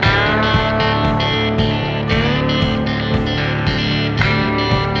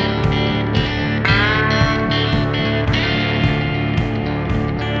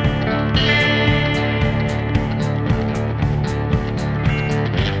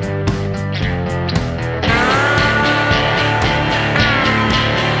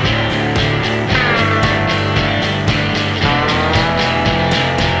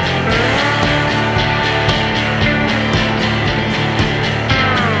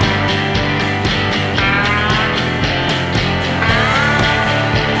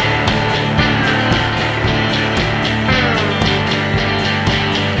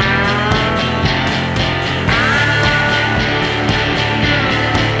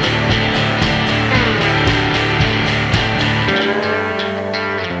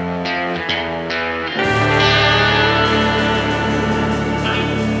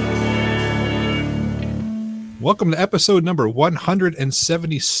Welcome to episode number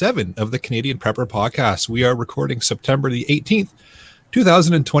 177 of the Canadian Prepper Podcast. We are recording September the 18th,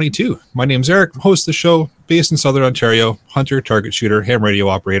 2022. My name's Eric, host of the show, based in Southern Ontario, hunter, target shooter, ham radio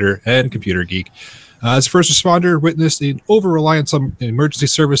operator, and computer geek. As a first responder, witnessed an over-reliance on emergency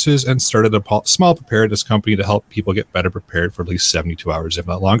services and started a small preparedness company to help people get better prepared for at least 72 hours, if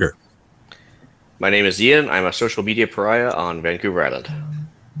not longer. My name is Ian. I'm a social media pariah on Vancouver Island.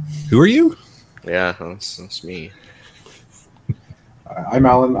 Who are you? Yeah, that's me. I'm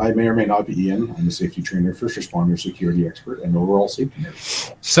Alan. I may or may not be Ian. I'm a safety trainer, first responder, security expert, and overall safety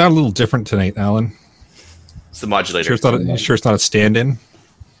nerd. Sound a little different tonight, Alan. It's the modulator. Sure it's not a stand-in?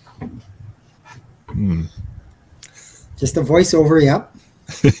 Just a voiceover, yep.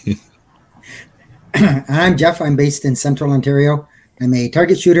 I'm Jeff. I'm based in Central Ontario. I'm a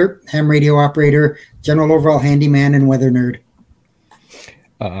target shooter, ham radio operator, general overall handyman, and weather nerd.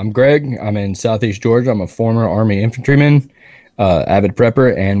 I'm Greg. I'm in Southeast Georgia. I'm a former Army infantryman, avid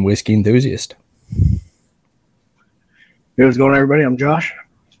prepper, and whiskey enthusiast. Hey, what's going on, everybody? I'm Josh.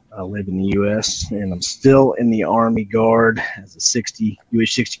 I live in the U.S., and I'm still in the Army Guard as a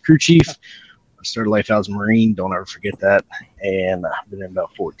UH-60 crew chief. I started life as a Marine. Don't ever forget that. And I've been in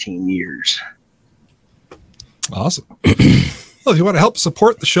about 14 years. Awesome. Well, if you want to help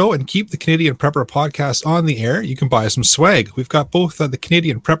support the show and keep the Canadian Prepper Podcast on the air, you can buy some swag. We've got both the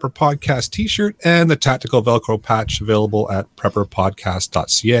Canadian Prepper Podcast t-shirt and the tactical Velcro patch available at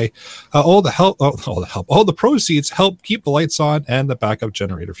prepperpodcast.ca. All the proceeds help keep the lights on and the backup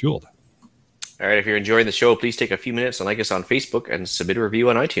generator fueled. All right, if you're enjoying the show, please take a few minutes and like us on Facebook and submit a review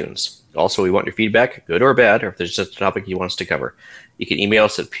on iTunes. Also, we want your feedback, good or bad, or if there's just a topic you want us to cover. You can email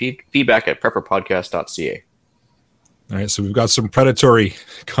us at feedback@prepperpodcast.ca. All right, so we've got some predatory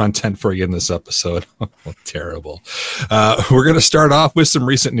content for you in this episode. Terrible. We're going to start off with some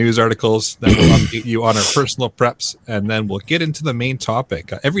recent news articles that will update you on our personal preps, and then we'll get into the main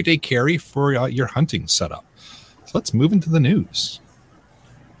topic, everyday carry for your hunting setup. So let's move into the news.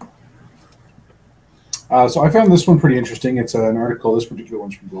 So I found this one pretty interesting. It's an article. This particular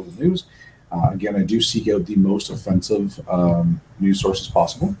one's from Global News. Again, I do seek out the most offensive news sources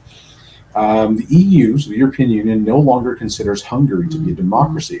possible. The EU, so the European Union, no longer considers Hungary to be a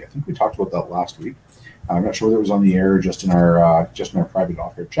democracy. I think we talked about that last week. I'm not sure whether it was on the air or just in our private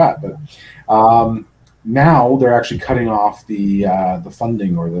off-air chat. But now they're actually cutting off the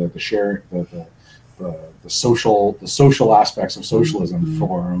funding or the share the social aspects of socialism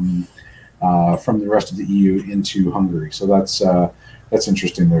from the rest of the EU into Hungary. So that's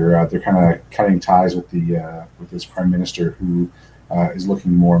interesting. They're kind of cutting ties with this prime minister who is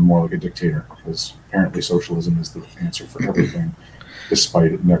looking more and more like a dictator, because apparently socialism is the answer for everything,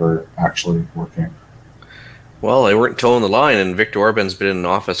 despite it never actually working. Well, they weren't towing the line, and Viktor Orban's been in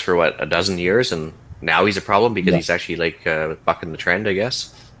office for, a dozen years, and now he's a problem because he's actually bucking the trend, I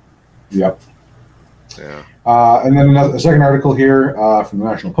guess. Yep. Yeah. And then a second article here from the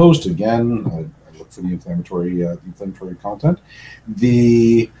National Post. Again, I look for the inflammatory content.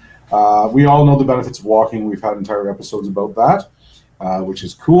 We all know the benefits of walking. We've had entire episodes about that. Which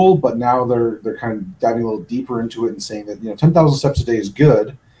is cool, but now they're kind of diving a little deeper into it and saying that 10,000 steps a day is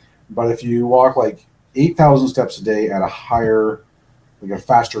good, but if you walk 8,000 steps a day at a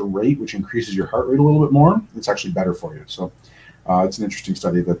faster rate, which increases your heart rate a little bit more, it's actually better for you. So it's an interesting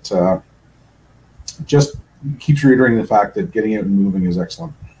study that just keeps reiterating the fact that getting out and moving is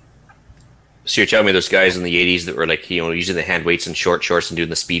excellent. So you're telling me those guys in the 80s that were using the hand weights and short shorts and doing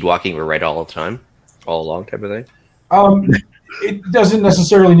the speed walking were right all the time, all along type of thing? It doesn't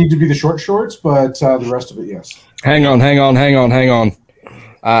necessarily need to be the short shorts, but the rest of it, yes. Hang on.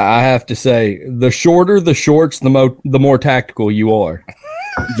 I have to say, the shorter the shorts, the more tactical you are.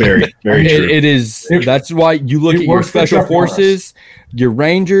 Very, very true. It is. That's why you look at your special forces, your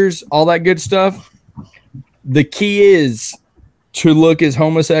rangers, all that good stuff. The key is to look as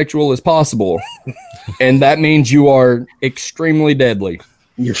homosexual as possible, and that means you are extremely deadly.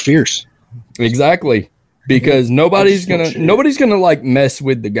 You're fierce. Exactly. Because nobody's gonna mess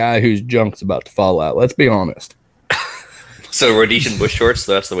with the guy whose junk's about to fall out. Let's be honest. So Rhodesian bush shorts,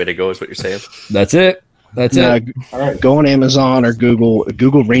 that's the way to go, is what you're saying? That's it. All right. Go on Amazon or Google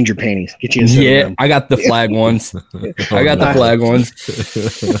Ranger panties. Get you in them. I got the flag ones.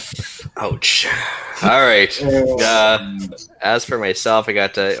 Ouch. All right. As for myself, I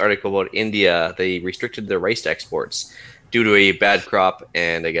got an article about India. They restricted their rice exports due to a bad crop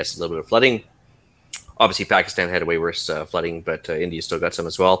and I guess a little bit of flooding. Obviously, Pakistan had a way worse flooding, but India still got some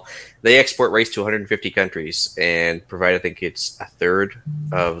as well. They export rice to 150 countries and provide, I think it's a third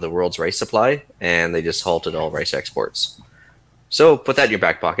of the world's rice supply, and they just halted all rice exports. So put that in your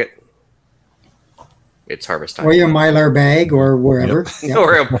back pocket. it's harvest time. Or your Mylar bag or wherever. Yep.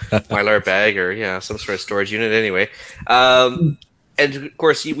 Or a Mylar bag or some sort of storage unit anyway. And of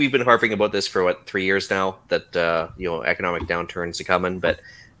course, we've been harping about this for 3 years now, that economic downturns are coming. But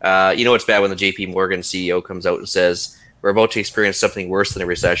it's bad when the JP Morgan CEO comes out and says we're about to experience something worse than a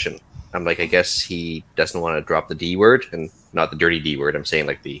recession. I'm like, I guess he doesn't want to drop the D word, and not the dirty D word. I'm saying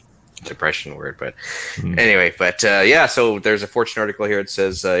like the depression word. But anyway, so there's a Fortune article here. It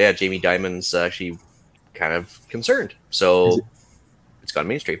says, Jamie Dimon's actually kind of concerned. So it's gone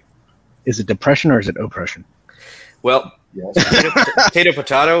mainstream. Is it depression or is it oppression? Well, yes.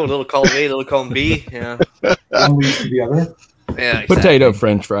 potato, a little column A, a little column B. Yeah. One leads to the other. Yeah, exactly. Potato,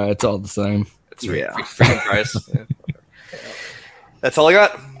 French fry, it's all the same. That's right. Yeah. Freaking fries. Yeah. That's all I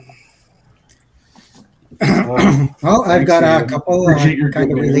got. Well, I've got a couple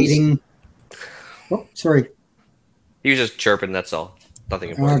kind of relating. Oh, sorry. He was just chirping, that's all. Nothing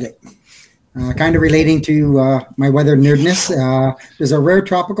important. Okay. Kind of relating to my weather nerdness. There's a rare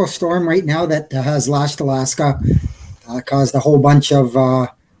tropical storm right now that has lashed Alaska, caused a whole bunch of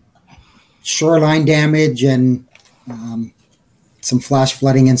shoreline damage and some flash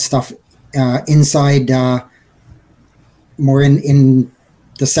flooding and stuff inside, more in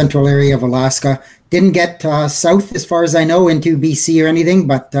the central area of Alaska. Didn't get south, as far as I know, into BC or anything,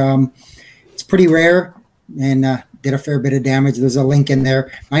 but it's pretty rare and did a fair bit of damage. There's a link in there.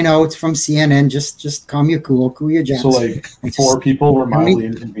 I know it's from CNN. Just calm your cool your jets. So, like, 4 people were mildly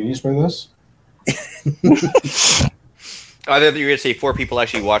inconvenienced by this? I thought you were going to say 4 people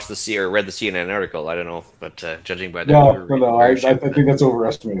actually watched or read the CNN article. I don't know, but judging by that, no. I think that's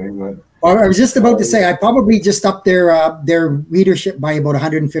overestimating. But well, I was just about to say I probably just upped their readership by about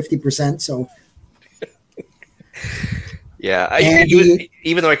 150%. So. Yeah,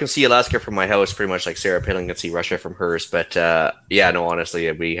 even though I can see Alaska from my house, pretty much like Sarah Palin can see Russia from hers. But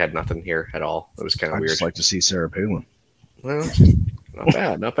honestly, we had nothing here at all. It was kind of weird. I'd just like to see Sarah Palin. Well,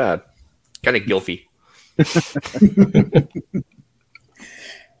 not bad. Kind of guilty.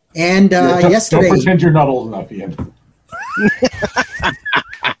 And yesterday, don't pretend you're not old enough, Ian.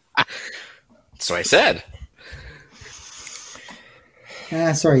 So I said.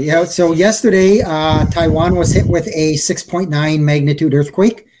 Sorry. Yeah. So yesterday, Taiwan was hit with a 6.9 magnitude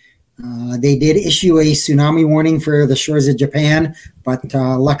earthquake. They did issue a tsunami warning for the shores of Japan, but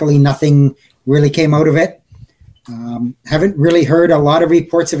luckily nothing really came out of it. Haven't really heard a lot of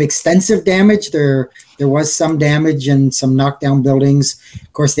reports of extensive damage. There was some damage and some knockdown buildings.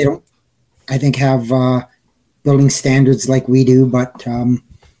 Of course, they don't, I think, have building standards like we do, but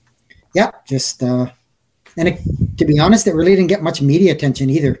and to be honest, it really didn't get much media attention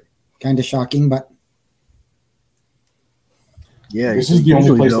either. Kind of shocking, but yeah, this is the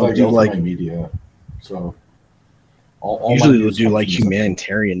only place that I go for my media. So usually they'll do like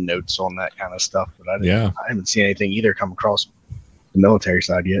humanitarian notes on that kind of stuff, but I haven't seen anything either come across the military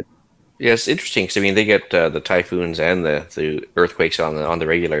side yet. Yeah, it's interesting because they get the typhoons and the earthquakes on the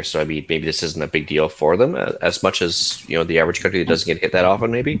regular. So maybe this isn't a big deal for them as much as the average country that doesn't get hit that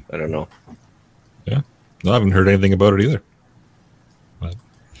often. Maybe I don't know. Yeah. No, I haven't heard anything about it either. But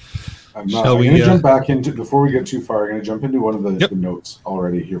I'm going to jump back into, before we get too far, I'm going to jump into one of the notes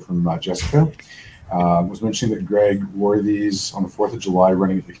already here from Jessica. Was mentioning that Greg wore these on the 4th of July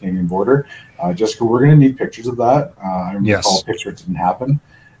running at the Canadian border. Jessica, we're going to need pictures of that. I recall a picture. It didn't happen.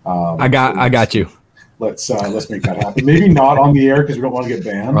 I got you. Let's make that happen. Maybe not on the air because we don't want to get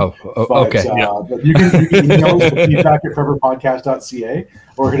banned. Okay. But you can email us at feedback@foreverpodcast.ca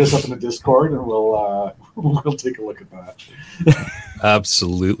or hit us up in the Discord and we'll take a look at that.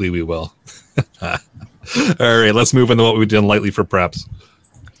 Absolutely, we will. All right, let's move into what we've done lately for preps.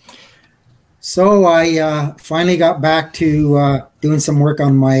 So I finally got back to doing some work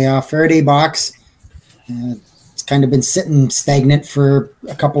on my Faraday box. It's kind of been sitting stagnant for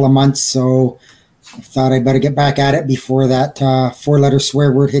a couple of months, so I thought I'd better get back at it before that 4-letter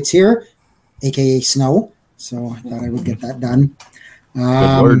swear word hits here, aka snow. So I thought I would get that done.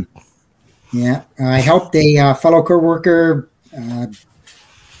 Good word. Yeah, I helped a fellow coworker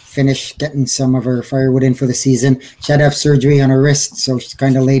finish getting some of her firewood in for the season. She had to have surgery on her wrist, so she's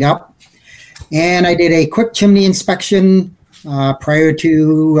kind of laid up. And I did a quick chimney inspection prior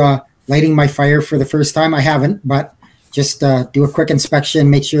to lighting my fire for the first time. I haven't, but just do a quick inspection,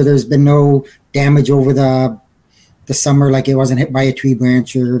 make sure there's been no damage over the summer, like it wasn't hit by a tree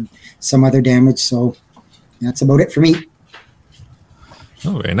branch or some other damage. So that's about it for me.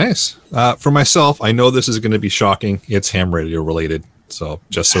 Oh, very nice. For myself, I know this is going to be shocking. It's ham radio related. So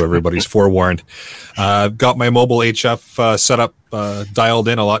just so everybody's forewarned. Got my mobile HF setup dialed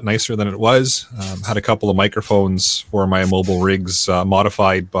in a lot nicer than it was. Had a couple of microphones for my mobile rigs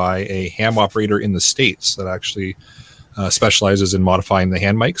modified by a ham operator in the States that actually specializes in modifying the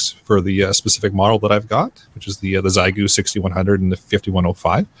hand mics for the specific model that I've got, which is the Zygu 6100 and the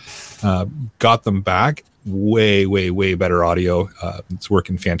 5105. Got them back. Way better audio. It's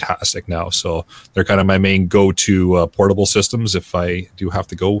working fantastic now. So they're kind of my main go-to portable systems. If I do have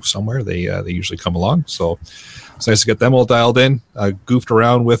to go somewhere, they usually come along. So it's nice to get them all dialed in. I goofed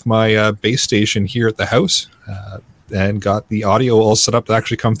around with my base station here at the house and got the audio all set up to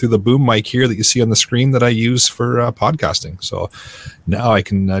actually come through the boom mic here that you see on the screen that I use for podcasting. So now I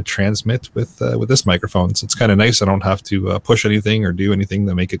can transmit with this microphone. So it's kind of nice. I don't have to push anything or do anything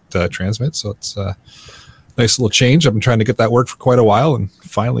to make it transmit. So it's nice little change. I've been trying to get that work for quite a while and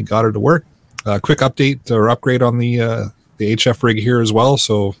finally got her to work. Quick update or upgrade on the HF rig here as well.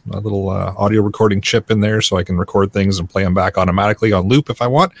 So a little audio recording chip in there so I can record things and play them back automatically on loop if I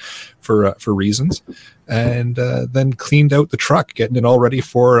want for reasons. And then cleaned out the truck, getting it all ready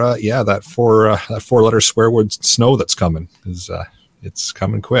for that four-letter swear word snow that's coming. It's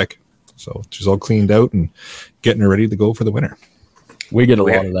coming quick. So she's all cleaned out and getting her ready to go for the winter. We get a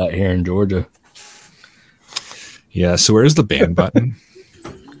lot of that here in Georgia. Yeah, so where's the ban button?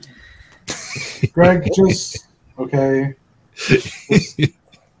 Greg, just okay.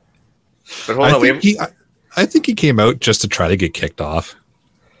 But hold on, I think he came out just to try to get kicked off.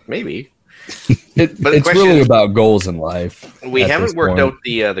 Maybe. It's really about goals in life. We haven't worked out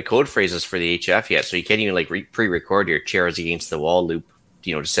the code phrases for the HF yet, so you can't even pre-record your chairs against the wall loop,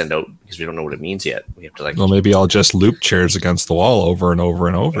 to send out because we don't know what it means yet. We have to Well, maybe I'll just loop chairs against the wall over and over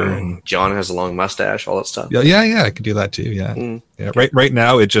and over. And John has a long mustache, all that stuff. Yeah, I could do that too. Yeah, yeah. Right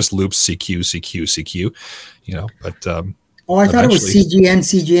now it just loops CQ. But I thought it was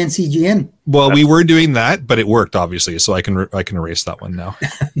CGN. Well, we were doing that, but it worked obviously, so I can erase that one now.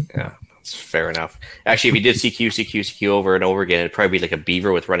 Yeah. Fair enough. Actually, if you did CQ over and over again, it'd probably be like a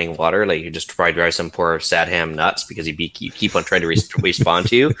beaver with running water. Like you just probably drive some poor sad ham nuts because he'd keep on trying to respond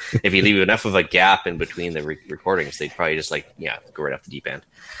to you. If you leave enough of a gap in between the recordings, they'd probably just go right off the deep end.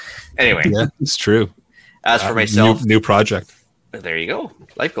 Anyway, yeah, it's true. As for myself, new project. There you go,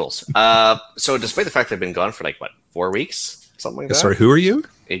 life goals. So despite the fact that I've been gone for 4 weeks, something like that. Sorry, who are you?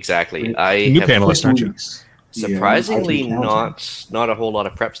 Exactly, New panelist, aren't you? Surprisingly, not a whole lot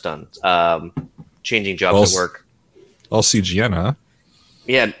of preps done. Changing jobs at work. All CGN, huh?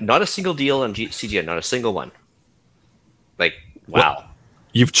 Yeah, not a single deal on CGN, not a single one. Wow. Well,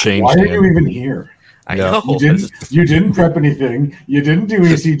 you've changed. Why are you even here? I know. You didn't prep anything. You didn't do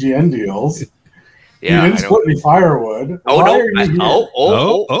any CGN deals. Yeah, you didn't split any firewood. No,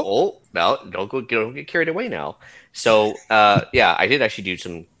 don't get carried away now. So, I did actually do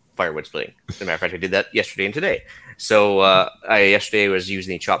some firewood splitting. As a matter of fact, I did that yesterday and today. So yesterday I was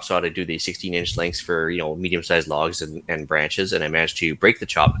using the chop saw to do the 16-inch lengths for medium-sized logs and branches, and I managed to break the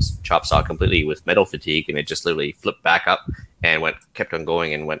chop saw completely with metal fatigue, and it just literally flipped back up and kept on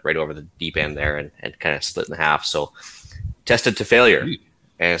going and went right over the deep end there and kind of split in half. So tested to failure,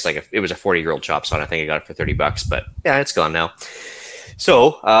 and it was a 40-year-old chop saw, and I think I got it for $30, but yeah, it's gone now.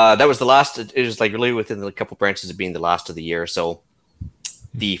 So that was the last. It was really within a couple branches of being the last of the year. So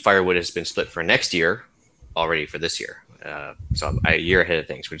the firewood has been split for next year already for this year. So I'm a year ahead of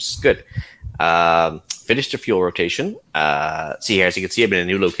things, which is good. Finished a fuel rotation. See here, as you can see, I'm in a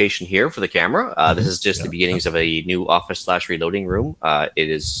new location here for the camera. This is just the beginnings of a new office/reloading room. It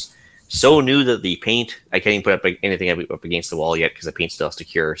is so new that the paint, I can't even put up anything up against the wall yet because the paint still has to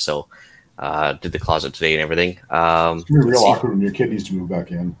cure. So did the closet today and everything. It's going to be real awkward when your kid needs to move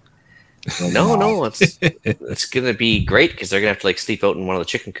back in. No, it's gonna be great because they're gonna have to sleep out in one of the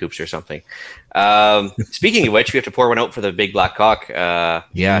chicken coops or something. Speaking of which, we have to pour one out for the big black cock.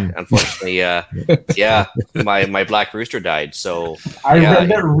 Unfortunately, my black rooster died. So I read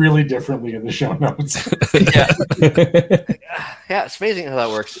that really differently in the show notes. Yeah, it's amazing how that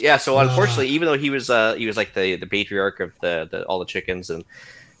works. Yeah, so unfortunately, even though he was like the patriarch of the all the chickens and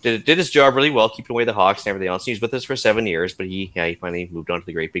did his job really well, keeping away the hawks and everything else. He was with us for 7 years, but he finally moved on to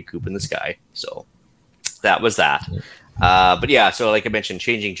the great big coop in the sky. So that was that. But yeah, so like I mentioned,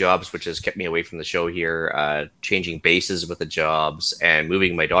 changing jobs, which has kept me away from the show here, changing bases with the jobs, and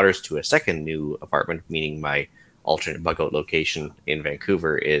moving my daughters to a second new apartment, meaning my alternate bug out location in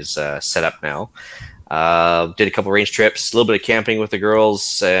Vancouver is set up now. Did a couple range trips, a little bit of camping with the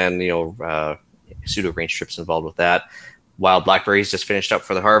girls, and pseudo range trips involved with that. Wild blackberries just finished up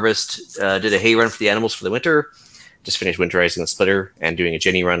for the harvest. Did a hay run for the animals for the winter. Just finished winterizing the splitter and doing a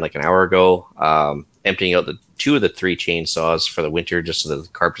Jenny run an hour ago. Emptying out the two of the three chainsaws for the winter, just so that the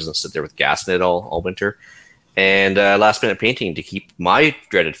carpet doesn't sit there with gas in it all winter. And last minute painting to keep my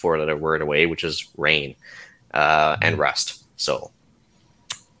dreaded four-letter word away, which is rain and rust. So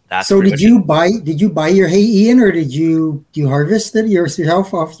that's did you buy your hay, Ian, or do you harvest it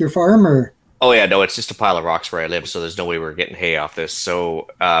yourself off your farm, or? Oh yeah, no, it's just a pile of rocks where I live, so there's no way we're getting hay off this. So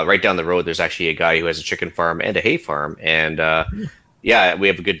right down the road, there's actually a guy who has a chicken farm and a hay farm, and yeah, we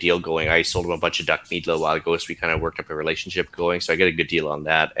have a good deal going. I sold him a bunch of duck meat a little while ago, so we kind of worked up a relationship going. So I get a good deal on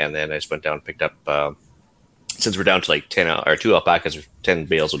that, and then I just went down and picked up. Since we're down to like 10 or 2 alpacas, 10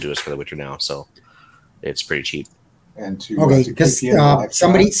 bales will do us for the winter now, so it's pretty cheap. And because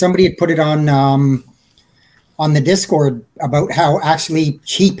somebody had put it on the Discord about how actually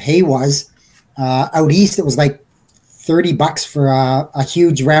cheap hay was. Out east, it was like $30 for a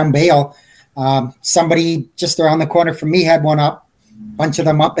huge round bale. Somebody just around the corner from me had a bunch of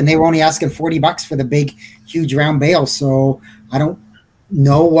them up, and they were only asking $40 for the big, huge round bale. So I don't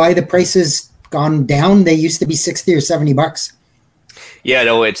know why the price has gone down. They used to be $60 or $70. Yeah,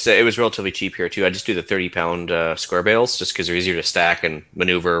 no, it was relatively cheap here too. I just do the 30-pound square bales just because they're easier to stack and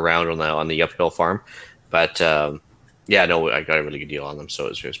maneuver around on the uphill farm. But yeah, no, I got a really good deal on them, so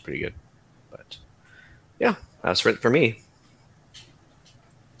it was pretty good. But yeah, that's it for me.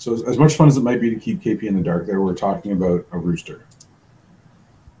 So as much fun as it might be to keep KP in the dark, there we're talking about a rooster.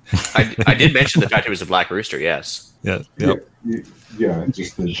 I did mention the fact it was a black rooster. Yes. Yeah. Yep. Yeah.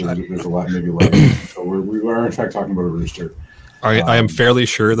 Just there's a lot, maybe 11. So we are in fact talking about a rooster. I am fairly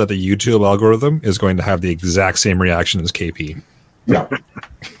sure that the YouTube algorithm is going to have the exact same reaction as KP. Yeah.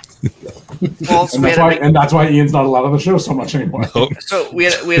 Well, and that's why Ian's not allowed on the show so much anymore. Nope. So we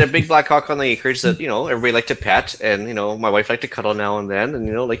had a big black hawk on the acreage that everybody liked to pet, and my wife liked to cuddle now and then,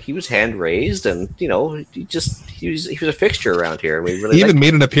 and like he was hand raised, and he was a fixture around here. We really he even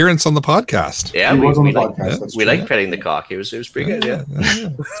made an appearance on the podcast. Yeah, he was on the podcast. We liked petting the cock. It was pretty good. Yeah,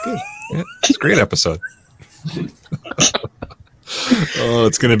 it's good. Yeah, it's a great episode. Oh,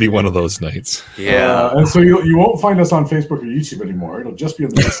 it's going to be one of those nights. Yeah. And so you won't find us on Facebook or YouTube anymore. It'll just be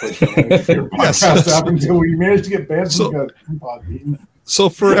on the podcast app until we manage to get banned from Podbean. So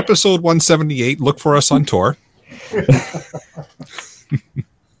for episode 178, look for us on tour.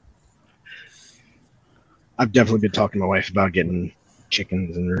 I've definitely been talking to my wife about getting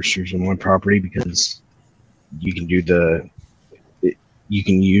chickens and roosters on one property because you can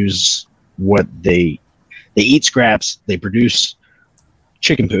use what they eat scraps, they produce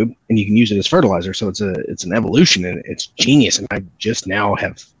chicken poop, and you can use it as fertilizer. So it's an evolution, and it's genius. And I just now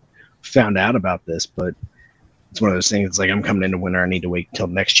have found out about this, but it's one of those things. It's like I'm coming into winter. I need to wait until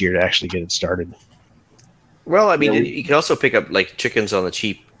next year to actually get it started. Well, I mean, you can also pick up like chickens on the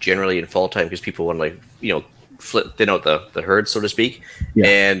cheap generally in fall time because people want to thin out the herd, so to speak. Yeah.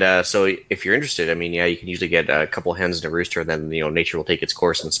 And so if you're interested, I mean, yeah, you can usually get a couple hens and a rooster, and then nature will take its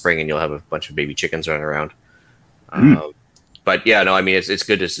course in spring, and you'll have a bunch of baby chickens running around. But yeah, no, I mean, it's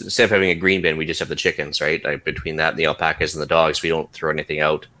good to, instead of having a green bin, we just have the chickens, right? Between that and the alpacas and the dogs, we don't throw anything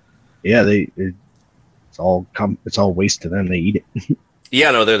out. Yeah, it's all waste to them. They eat it.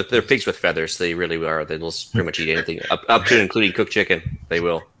 Yeah, no, they're pigs with feathers. They really are. They'll pretty much eat anything up to and including cooked chicken. They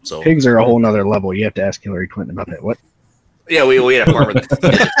will. So pigs are a whole nother level. You have to ask Hillary Clinton about that. What? Yeah, we had a farmer that did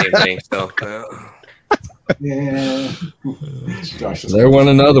the same thing. So. Yeah. There went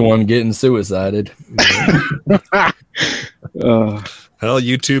another one getting suicided. Hell,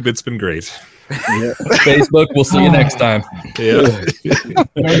 YouTube, it's been great. Yeah. Facebook, we'll see you next time. Yeah.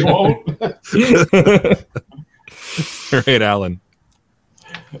 No, you won't. All right, Alan.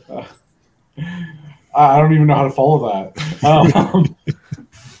 I don't even know how to follow that.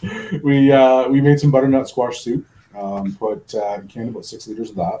 We made some butternut squash soup. Canned about 6 liters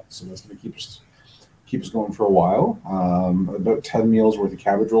of that, so that's going to keep us going for a while. About 10 meals worth of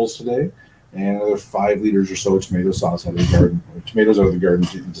cabbage rolls today, and another 5 liters or so of tomato sauce out of the garden. Tomatoes out of the garden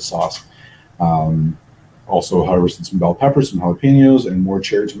into sauce. Also harvested some bell peppers, some jalapenos, and more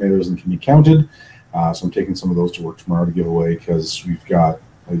cherry tomatoes than can be counted. So I'm taking some of those to work tomorrow to give away because we've got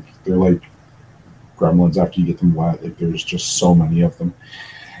they're like gremlins after you get them wet. Like there's just so many of them.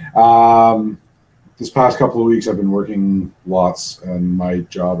 This past couple of weeks I've been working lots, and my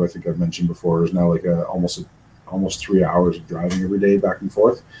job, I think I've mentioned before, is now like almost 3 hours of driving every day back and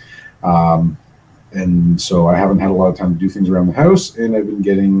forth. And so I haven't had a lot of time to do things around the house, and I've been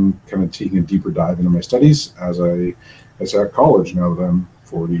taking a deeper dive into my studies as at college. Now that I'm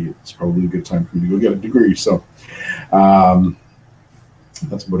 40, it's probably a good time for me to go get a degree. So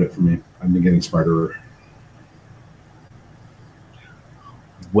that's about it for me. I've been getting smarter.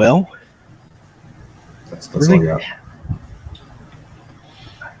 Well, that's all I got.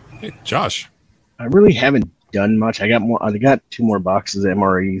 Hey, Josh. I really haven't done much. I got 2 more boxes of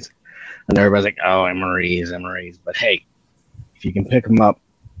MREs, and everybody's like, "Oh, MREs." But hey, if you can pick them up,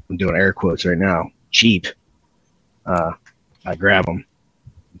 I'm doing air quotes right now, cheap. I grab them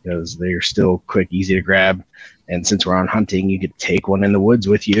because they're still quick, easy to grab. And since we're on hunting, you could take one in the woods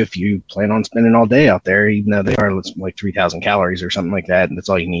with you if you plan on spending all day out there, even though they are like 3,000 calories or something like that. And that's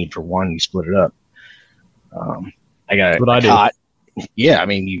all you need for one. You split it up. I got a cot. Yeah, I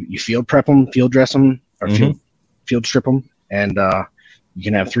mean, you field prep them, field dress them, or field strip them, and you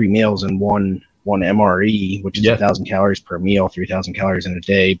can have 3 meals in one MRE, which is 1,000 calories per meal, 3,000 calories in a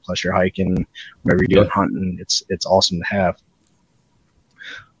day, plus you're hiking, whatever you're doing hunting. It's awesome to have.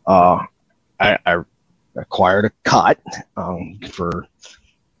 I acquired a cot for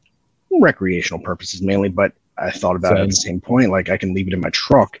recreational purposes mainly, but I thought about it at the same point. Like, I can leave it in my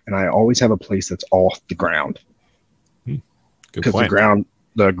truck, and I always have a place that's off the ground. Because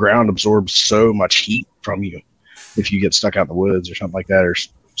the ground absorbs so much heat from you if you get stuck out in the woods or something like that, or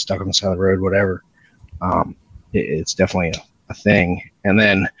stuck on the side of the road, whatever. It's definitely a thing. And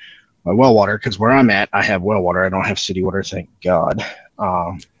then my well water, because where I'm at, I have well water. I don't have city water, thank God.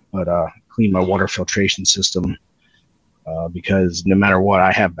 But clean my water filtration system because no matter what,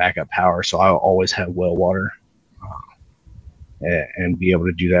 I have backup power, so I'll always have well water and be able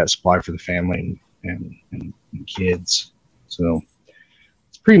to do that, supply for the family and kids. So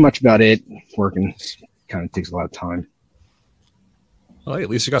it's pretty much about it. Working kind of takes a lot of time. Well, at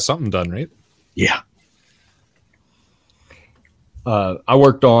least you got something done, right? Yeah. I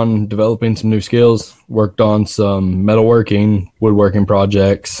worked on developing some new skills, worked on some metalworking, woodworking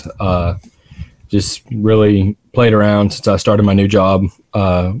projects, just really played around since I started my new job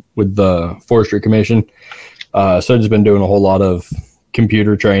with the Forestry Commission. So I've just been doing a whole lot of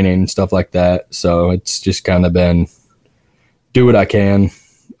computer training, stuff like that. So it's just kind of been do what I can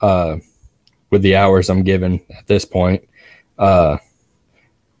with the hours I'm given at this point. Got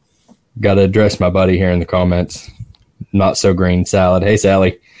to address my buddy here in the comments. Not so green salad. Hey,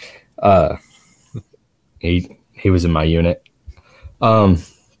 Sally. He was in my unit. I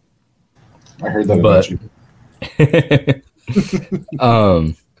heard that about you.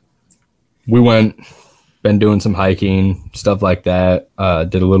 Been doing some hiking, stuff like that.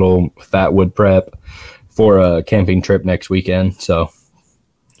 Did a little fat wood prep for a camping trip next weekend. So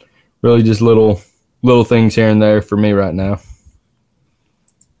really just little things here and there for me right now.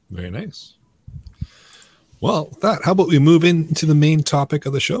 Very nice. Well, how about we move into the main topic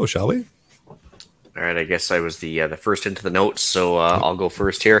of the show, shall we? All right, I guess I was the first into the notes, so I'll go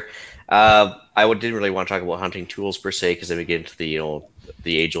first here. I didn't really want to talk about hunting tools per se, because then we get into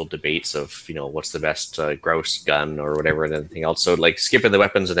the age-old debates of what's the best grouse gun or whatever and everything else. So like skipping the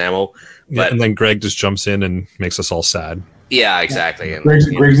weapons and ammo. But, and then Greg just jumps in and makes us all sad. Yeah, exactly. And,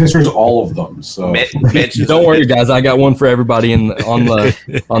 Greg's answers all of them. So don't worry, guys. I got one for everybody on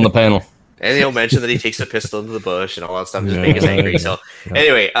the panel. And he'll mention that he takes a pistol into the bush and all that stuff, just make us angry. So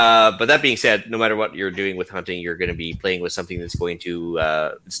anyway, but that being said, no matter what you're doing with hunting, you're going to be playing with something that's going to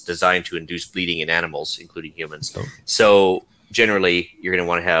it's designed to induce bleeding in animals, including humans. So generally, you're going to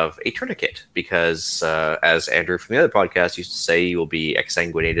want to have a tourniquet because, as Andrew from the other podcast used to say, you will be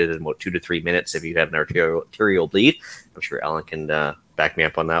exsanguinated in about 2 to 3 minutes if you have an arterial bleed. I'm sure Alan can back me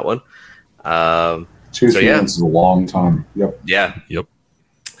up on that one. 2 to 3 minutes is a long time. Yep. Yeah. Yep.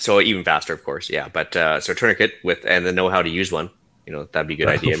 So even faster, of course, yeah. But so tourniquet and then know how to use one. That'd be a good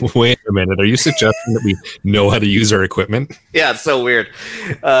idea. Wait a minute. Are you suggesting that we know how to use our equipment? Yeah, it's so weird.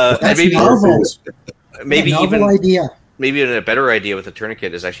 That's maybe novel idea. Maybe a better idea with a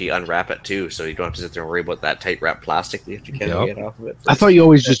tourniquet is actually unwrap it too, so you don't have to sit there and worry about that tight wrap plastic that you have to get off of it. I thought you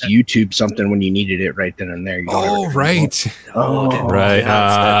always just YouTube something when you needed it right then and there. Right.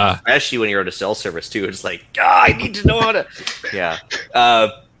 Right. Especially when you're at a cell service too. It's like, I need to know how to. Yeah.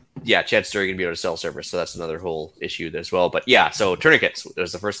 Chances are you're going to be able to cell service, so that's another whole issue as well. But yeah, so tourniquets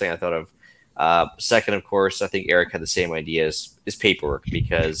was the first thing I thought of. Second, of course, I think Eric had the same idea is paperwork,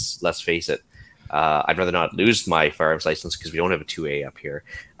 because let's face it, I'd rather not lose my firearms license because we don't have a 2A up here,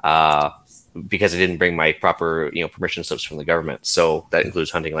 because I didn't bring my proper permission slips from the government. So that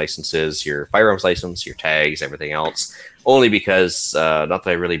includes hunting licenses, your firearms license, your tags, everything else. Only because not that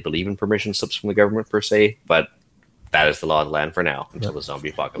I really believe in permission slips from the government per se, but that is the law of the land for now until the zombie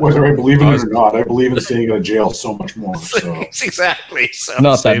apocalypse. Whether I believe in it or not, I believe in staying in a jail so much more. So. Exactly. So.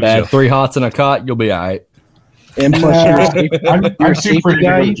 Not that bad. 3 hots in a cot, you'll be all right. And plus, you're a safety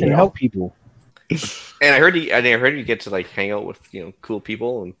guy. You can help people. And I heard you get to like hang out with cool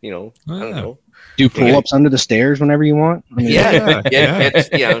people and I don't know, do pull-ups under the stairs whenever you want. I mean, it's,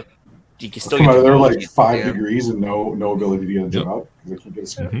 you can still get they're like 5 degrees and no ability to get a job. They can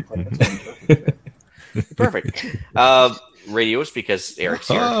get a Perfect. Radios, because Eric's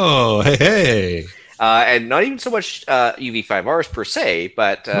here. Oh, hey. And not even so much UV5Rs per se,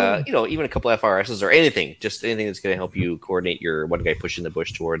 but even a couple FRSs or anything, just anything that's going to help you coordinate your one guy pushing the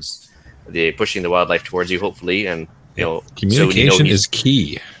bush towards pushing the wildlife towards you, hopefully. And communication is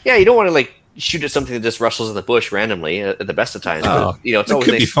key. Yeah, you don't want to shoot at something that just rustles in the bush randomly at the best of times. But, it's always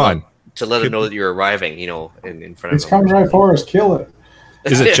nice fun to let them know that you're arriving. In front of them. It's coming right for us. Kill it.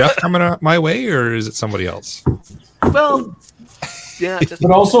 Is it Jeff coming up my way, or is it somebody else? Well. Yeah, but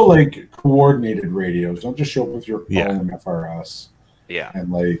also coordinated radios. Don't just show up with your own FRS. Yeah,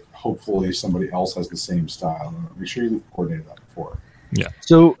 and hopefully somebody else has the same style. Make sure you've coordinated that before. Yeah.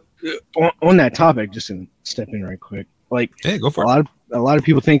 So on that topic, just to step in right quick, hey, go for it. A lot of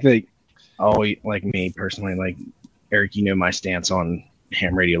people think that, like me personally, Eric, my stance on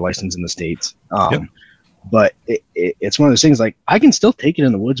ham radio license in the States. But it's one of those things I can still take it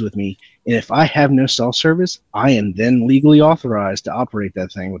in the woods with me, and if I have no cell service, I am then legally authorized to operate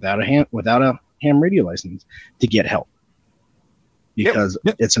that thing without a ham radio license to get help because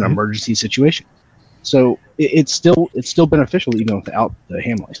it's an emergency situation. So it's still beneficial even without the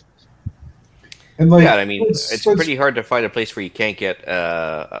ham license. And it's pretty hard to find a place where you can't get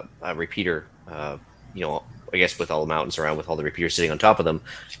a repeater. I guess with all the mountains around, with all the repeaters sitting on top of them,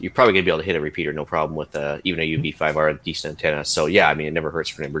 you're probably going to be able to hit a repeater no problem with even a UV5R decent antenna. So yeah, it never hurts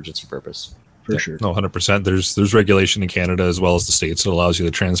for an emergency purpose. For sure. No, 100%. There's regulation in Canada as well as the States that allows you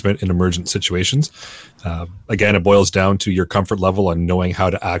to transmit in emergent situations. Again, it boils down to your comfort level on knowing how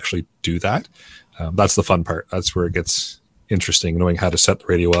to actually do that. That's the fun part. That's where it gets interesting, knowing how to set the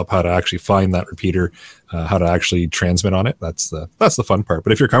radio up, how to actually find that repeater, how to actually transmit on it. That's the fun part.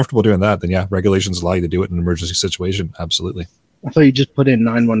 But if you're comfortable doing that, then yeah, regulations allow you to do it in an emergency situation. Absolutely. I thought you just put in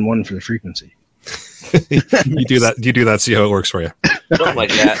 911 for the frequency. You do that. See how it works for you. Something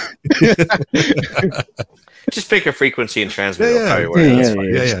like that. Just pick a frequency and transmit. Throw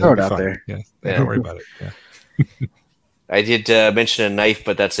it out there. Yeah. Don't worry about it. Yeah. I did mention a knife,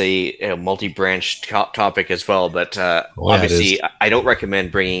 but that's a multi-branch topic as well. But obviously, I don't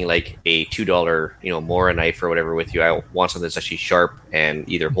recommend bringing a $2 Mora knife or whatever with you. I want something that's actually sharp and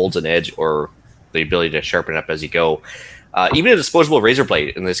either holds an edge or the ability to sharpen it up as you go. Even a disposable razor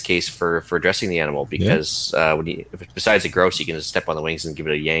blade in this case for dressing the animal, because besides the gross, you can just step on the wings and give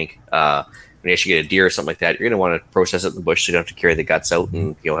it a yank. When you actually get a deer or something like that, you're going to want to process it in the bush so you don't have to carry the guts out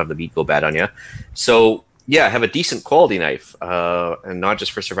and have the meat go bad on you. So yeah, have a decent quality knife, and not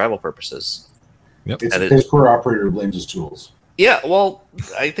just for survival purposes. Yep. It's a case where operator blames his tools. Yeah, well,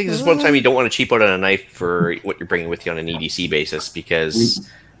 I think this is one time you don't want to cheap out on a knife for what you're bringing with you on an EDC basis, because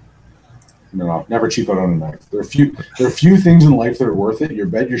no, never cheap out on a knife. There are few things in life that are worth it. Your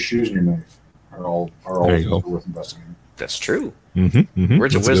bed, your shoes, and your knife are all worth investing in. That's true.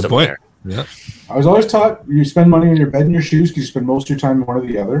 Words of wisdom there. Yeah. I was always taught you spend money on your bed and your shoes because you spend most of your time in one or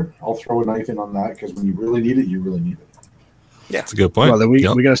the other. I'll throw a knife in on that because when you really need it, you really need it. Yeah, that's a good point. Well, then we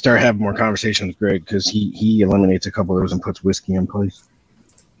got to start having more conversations with Greg because he eliminates a couple of those and puts whiskey in place.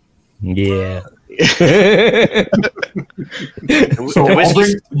 Yeah. So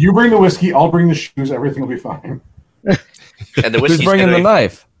you bring the whiskey, I'll bring the shoes. Everything will be fine. And the who's bringing the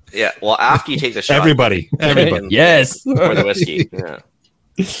knife? Yeah. Well, after you take the shot, everybody. Yes. For the whiskey. Yeah.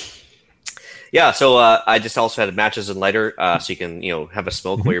 Yeah, so I just also had matches and lighter, so you can have a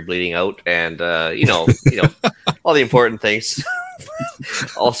smoke while you're bleeding out, and all the important things.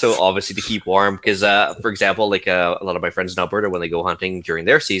 Also, obviously, to keep warm, because for example, a lot of my friends in Alberta, when they go hunting during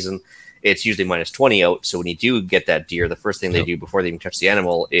their season, it's usually -20 out. So when you do get that deer, the first thing they do before they even touch the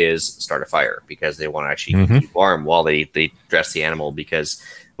animal is start a fire, because they want to actually keep warm while they dress the animal. Because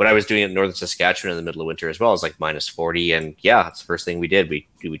when I was doing it in northern Saskatchewan in the middle of winter as well, it was -40, and yeah, that's the first thing we did. We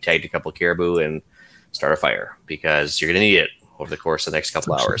tagged a couple of caribou and start a fire, because you're going to need it over the course of the next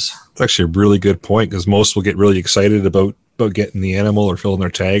couple hours. It's actually a really good point, because most will get really excited about getting the animal or filling their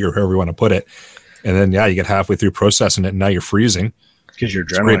tag or however you want to put it, and then you get halfway through processing it, and now you're freezing because your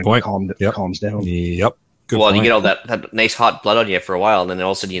adrenaline calms down. Yep. Good well, point. You get all that nice hot blood on you for a while, and then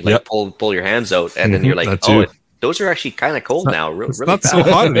all of a sudden you pull your hands out, and then you're like, those are actually kind of cold now. It's really not so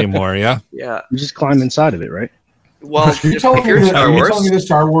hot anymore. Yeah. Yeah. You just climb inside of it, right? Well, if you're telling me that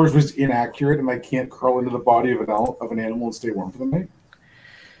Star Wars was inaccurate and I can't crawl into the body of an animal and stay warm for the night?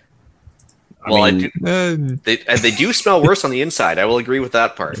 Well, they do smell worse on the inside. I will agree with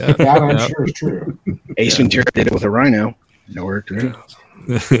that part. Yeah, that I'm sure is true. Ace Ventura did it with a rhino. Nowhere to go.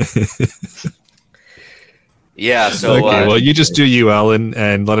 Yeah, so... Okay, well, you just do you, Alan,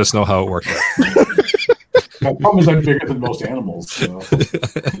 and let us know how it worked out. My problem is I'm bigger than most animals, so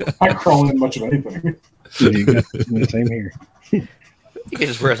I crawl in much of anything. Same here. You can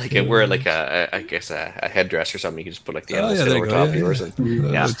just wear I guess a headdress or something. You can just put like the animal skin there over you top go, of yours. And,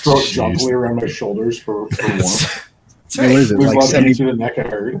 Throw it jauntily around my shoulders for warmth. What is it, We've like lost 70, to the neck, I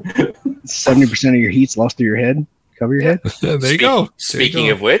heard. 70% of your heat's lost to your head? Cover your head? There you go. Speaking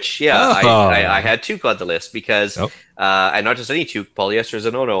of which, I had toque on the list because, Yep. and not just any toque. Polyester is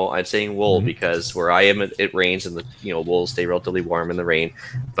a no-no. I'm saying wool because where I am, it rains and the wool stay relatively warm in the rain.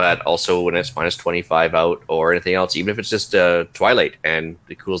 But also when it's minus 25 out or anything else, even if it's just twilight and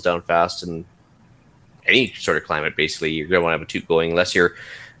it cools down fast, and any sort of climate, basically, you're gonna want to have a toque going unless you're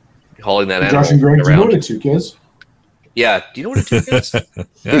hauling that animal Josh and Greg, around. do you know what a toque is? Yeah, do you know what a toque is?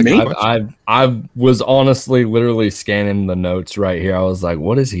 Yeah, I was honestly literally scanning the notes right here. I was like,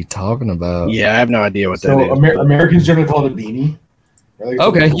 what is he talking about? Yeah, I have no idea what that So is. Americans generally call it a beanie. Right?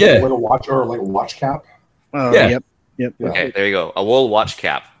 Okay, Like yeah. a watch or like a watch cap. Yeah. Yep. Yeah. Okay, there you go. A wool watch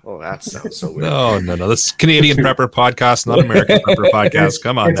cap. Oh, that sounds so weird. No. This is Canadian Prepper podcast, not American Prepper podcast.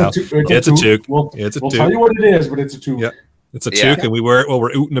 Come on now. It's a toque. We'll It's a tell toque. you what it is, but it's a toque. Yeah. It's a Yeah. toque, and we wear it while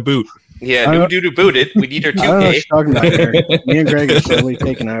we're ooting a boot. Yeah, do boot it. We need our I don't know what 2K. you're talking about here. Me and Greg are slowly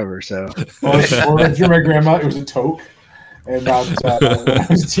taking over, so. Or if you're my grandma, it was a toque. And that, when I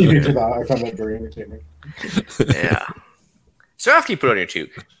was a teenager, I found that very entertaining. Yeah. So after you put on your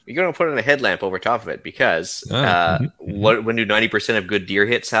toque, you're going to put on a headlamp over top of it because when do 90% of good deer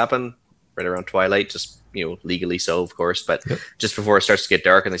hits happen? Right around twilight, just legally so, of course, but just before it starts to get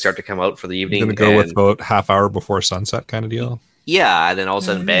dark and they start to come out for the evening. You're going to go with about half hour before sunset kind of deal. Yeah, and then all of a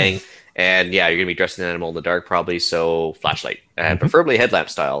sudden, bang, and you're going to be dressing the animal in the dark probably, so flashlight, and preferably headlamp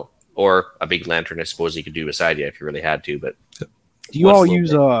style, or a big lantern, I suppose you could do beside you if you really had to, but... Do you all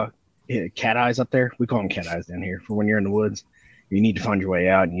use cat eyes up there? We call them cat eyes down here for when you're in the woods. You need to find your way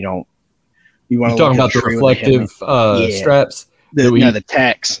out, and you want You're to talking about the reflective straps? The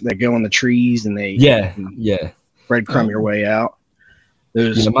tacks that go on the trees, and they breadcrumb your way out.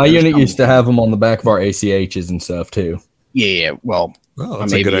 My unit used to have them on the back of our ACHs and stuff too. Yeah, well,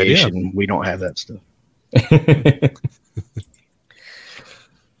 that's a good idea. We don't have that stuff.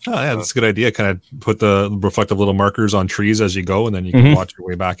 That's a good idea. Kind of put the reflective little markers on trees as you go, and then you can watch your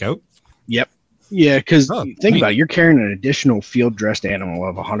way back out. Yep. Yeah, because think about it. You're carrying an additional field-dressed animal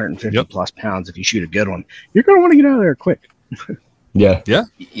of 150 plus pounds. If you shoot a good one, you're going to want to get out of there quick. Yeah,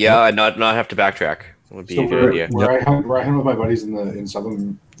 and not have to backtrack. Would be a good idea. Where I hunt with my buddies in the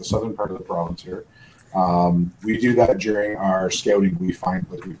southern part of the province here, we do that during our scouting. We find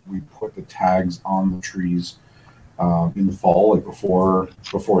that we put the tags on the trees in the fall, like before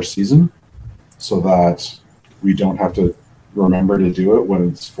season, so that we don't have to remember to do it when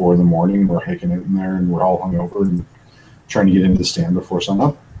it's 4 a.m. and we're hiking it in there and we're all hungover and trying to get into the stand before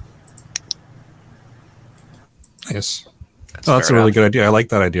sunup. Nice. That's a really good idea. I like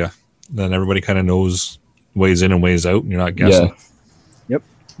that idea. Then everybody kind of knows ways in and ways out, and you're not guessing. Yeah. Yep.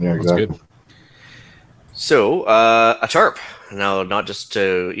 Yeah, exactly. That's good. So a tarp. Now, not just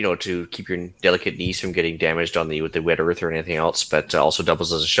to keep your delicate knees from getting damaged with the wet earth or anything else, but also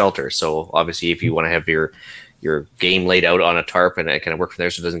doubles as a shelter. So obviously, if you want to have your game laid out on a tarp and it kind of work from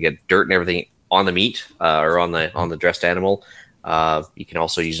there, so it doesn't get dirt and everything on the meat or on the dressed animal, you can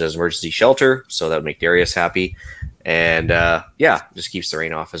also use it as emergency shelter. So that would make Darius happy, and just keeps the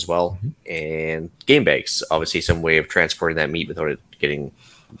rain off as well. And game bags, obviously, some way of transporting that meat without it getting,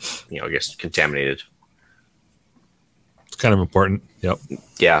 contaminated. Kind of important. Yep.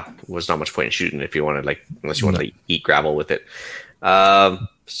 Yeah, was not much point in shooting if you want to unless you want to eat gravel with it.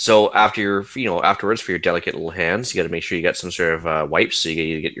 So afterwards for your delicate little hands, you got to make sure you got some sort of wipes. So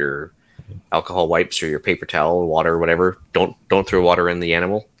you get your alcohol wipes or your paper towel, water, whatever. Don't throw water in the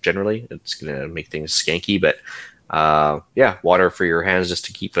animal. Generally, it's gonna make things skanky. But water for your hands just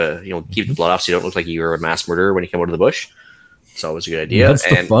to keep keep the blood off, so you don't look like you're a mass murderer when you come out of the bush. It's always a good idea. That's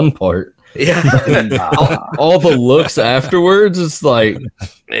the fun part. Yeah. all the looks afterwards, it's like,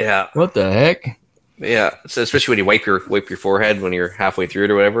 what the heck? Yeah, so especially when you wipe your forehead when you're halfway through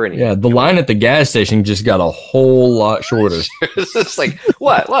it or whatever. And the line at the gas station just got a whole lot shorter. It's like,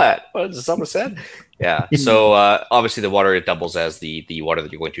 what did someone said? Yeah. So obviously the water, it doubles as the water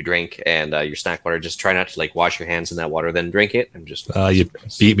that you're going to drink, and your snack water. Just try not to wash your hands in that water, then drink it. I'm just you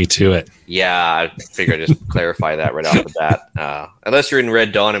beat me to it. Yeah, I figured I'd just clarify that right off the bat. Unless you're in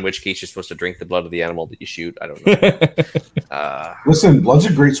Red Dawn, in which case you're supposed to drink the blood of the animal that you shoot. I don't know. Listen, blood's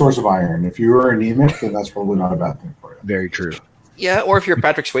a great source of iron. If you are anemic, then that's probably not a bad thing for you. Very true. Yeah, or if you're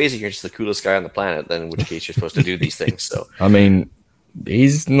Patrick Swayze, you're just the coolest guy on the planet. Then in which case you're supposed to do these things. So I mean.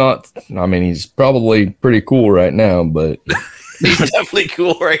 He's not. I mean, he's probably pretty cool right now, but he's definitely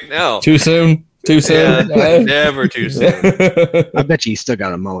cool right now. Too soon. Yeah, never too soon. I bet you he's still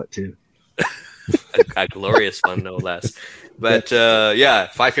got a mullet too. a glorious one, no less. But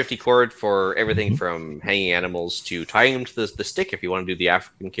 550 cord for everything from hanging animals to tying them to the stick if you want to do the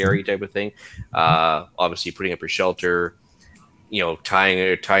African carry type of thing. Obviously, putting up your shelter,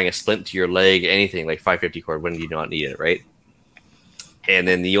 tying a splint to your leg, anything like 550 cord. When do you not need it, right? And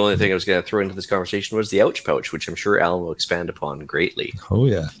then the only thing I was going to throw into this conversation was the ouch pouch, which I'm sure Alan will expand upon greatly. Oh,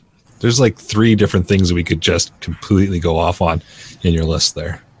 yeah. There's like 3 different things that we could just completely go off on in your list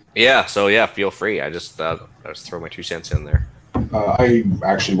there. Yeah, so feel free. I just thought I was throwing my 2 cents in there. I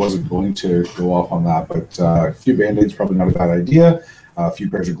actually wasn't going to go off on that, but a few Band-Aids probably not a bad idea. A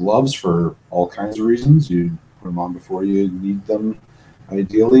few pairs of gloves for all kinds of reasons. You put them on before you need them,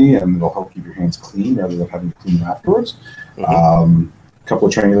 ideally, and it'll help keep your hands clean rather than having to clean them afterwards. A couple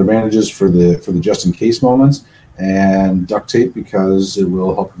of triangular bandages for the just in case moments, and duct tape because it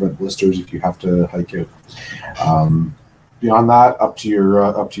will help prevent blisters if you have to hike out. Beyond that, up to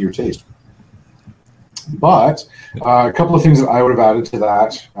your taste. But a couple of things that I would have added to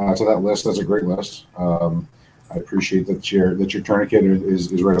that list. That's a great list. I appreciate that your tourniquet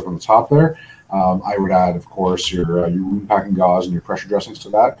is right up on the top there. I would add, of course, your wound packing gauze and your pressure dressings to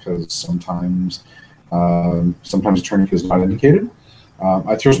that, because sometimes a tourniquet is not indicated.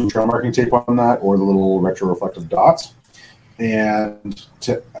 I throw some trail marking tape on that, or the little retroreflective dots. And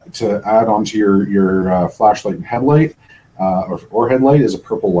to add onto your flashlight and headlight, or headlight, is a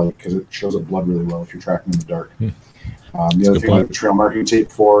purple light, because it shows up blood really well if you're tracking in the dark. The other thing I have the trail marking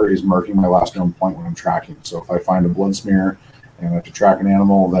tape for is marking my last known point when I'm tracking. So if I find a blood smear and I have to track an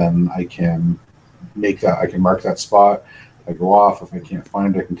animal, then I can mark that spot. I go off. If I can't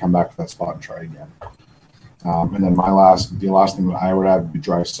find it, I can come back to that spot and try again. And then the last thing that I would add would be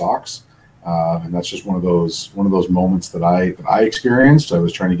dry socks. And that's just one of those moments that I experienced. I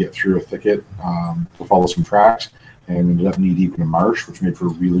was trying to get through a thicket to follow some tracks, and ended up knee deep in a marsh, which made for a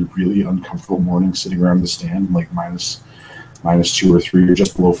really, really uncomfortable morning sitting around the stand in like minus 2 or 3, or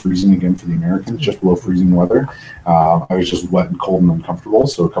just below freezing again for the Americans, just below freezing weather. I was just wet and cold and uncomfortable,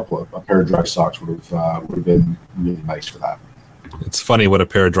 so a pair of dry socks would have been really nice for that. It's funny what a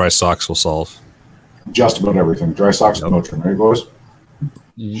pair of dry socks will solve. Just about everything. Dry socks and Motrin, right, boys?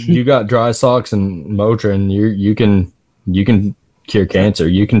 You got dry socks and Motrin. You can cure cancer.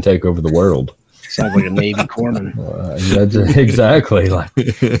 You can take over the world. Sounds like a Navy corpsman. Exactly. Like,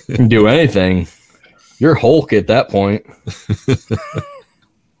 you can do anything. You're Hulk at that point.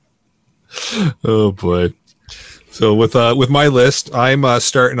 Oh boy. So with my list, I'm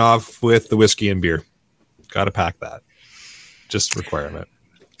starting off with the whiskey and beer. Got to pack that. Just requirement.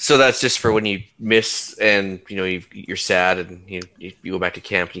 So that's just for when you miss and you're sad and you go back to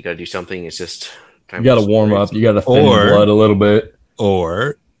camp and you got to do something. It's just time. You got to warm up. You got to thin the blood a little bit.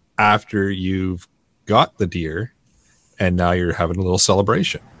 Or after you've got the deer and now you're having a little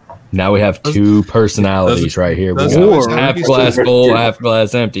celebration. Now we have 2 personalities right here. Or half glass full, half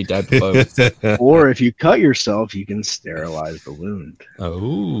glass empty type of folks. Or if you cut yourself, you can sterilize the wound. Oh,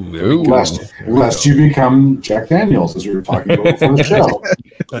 lest you become Jack Daniels, as we were talking about before the show.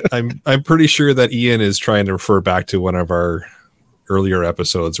 I'm pretty sure that Ian is trying to refer back to one of our earlier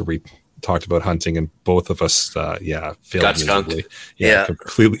episodes where we talked about hunting, and both of us failed miserably.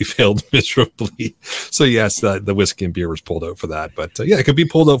 Completely failed miserably. So yes, the whiskey and beer was pulled out for that, but it could be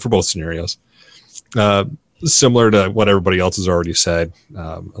pulled out for both scenarios. Similar to what everybody else has already said,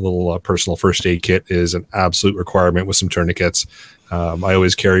 a little personal first aid kit is an absolute requirement with some tourniquets. I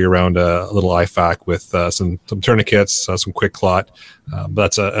always carry around a little IFAK with some tourniquets, some quick clot.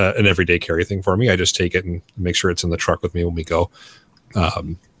 That's an everyday carry thing for me. I just take it and make sure it's in the truck with me when we go.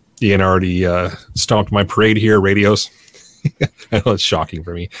 Ian already stomped my parade here, radios. I know it's shocking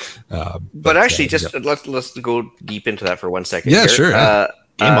for me. But actually, let's go deep into that for 1 second. Yeah, here. sure.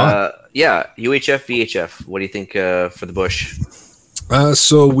 Game on. UHF, VHF. What do you think for the bush?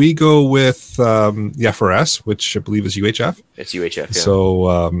 So we go with the FRS, which I believe is UHF. It's UHF, yeah.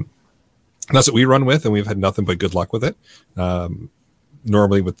 So that's what we run with, and we've had nothing but good luck with it.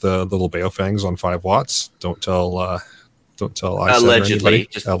 Normally with the little Baofangs on 5 watts. Don't tell allegedly.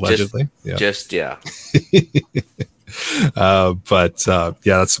 Allegedly. But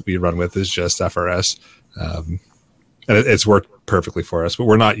that's what we run with, is just FRS. And it's worked perfectly for us, but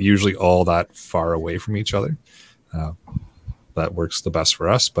we're not usually all that far away from each other. That works the best for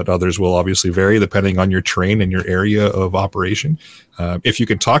us, but others will obviously vary depending on your terrain and your area of operation. If you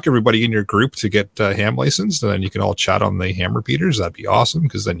can talk everybody in your group to get ham licensed, then you can all chat on the ham repeaters. That'd be awesome,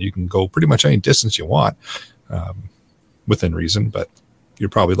 because then you can go pretty much any distance you want. Within reason, but you're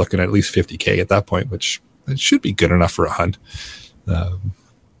probably looking at least 50K at that point, which it should be good enough for a hunt.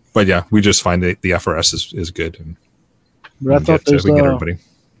 But we just find that the FRS is good, and but I thought we get everybody.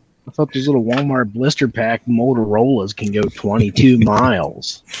 I thought those little Walmart blister pack Motorola's can go 22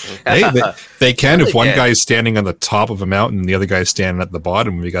 miles. Hey, they can if one can. guy's standing on the top of a mountain and the other guy's standing at the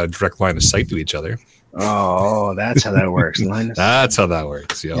bottom. We got a direct line of sight to each other. Oh, that's how that works. That's how that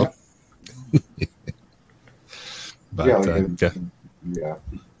works. Yep. But, yeah.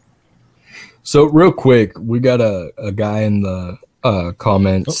 So real quick, we got a guy in the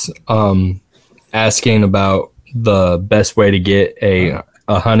comments asking about the best way to get a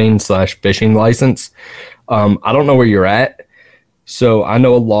hunting / fishing license. I don't know where you're at. So I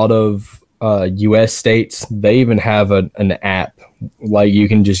know a lot of U.S. states, they even have an app. Like you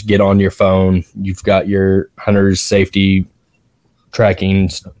can just get on your phone. You've got your hunter's safety tracking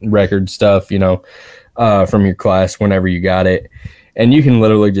record stuff, from your class whenever you got it. And you can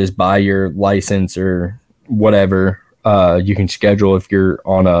literally just buy your license or whatever. You can schedule if you're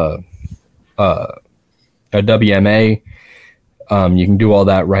on a WMA. You can do all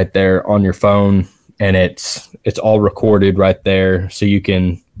that right there on your phone, and it's all recorded right there. So you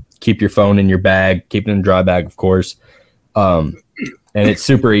can keep your phone in your bag, keep it in a dry bag, of course. And it's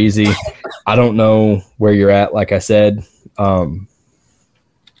super easy. I don't know where you're at, like I said.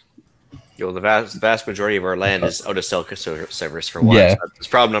 The vast majority of our land is out of cell service for one. Yeah. So that's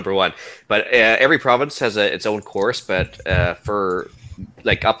problem number one. But every province has its own course. But for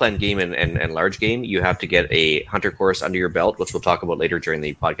like upland game and large game, you have to get a hunter course under your belt, which we'll talk about later during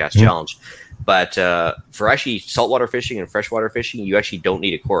the podcast challenge. But for actually saltwater fishing and freshwater fishing, you actually don't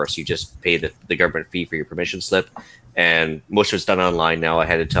need a course. You just pay the government fee for your permission slip. And most of it's done online now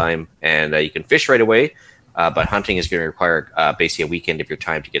ahead of time. And you can fish right away. But hunting is going to require basically a weekend of your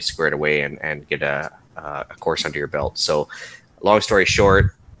time to get squared away and get a course under your belt. So long story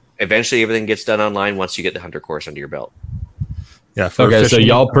short, eventually everything gets done online once you get the hunter course under your belt. Yeah. Okay, so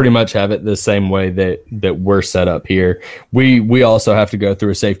y'all pretty much have it the same way that we're set up here. We also have to go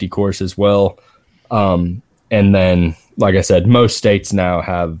through a safety course as well. And then, like I said, most states now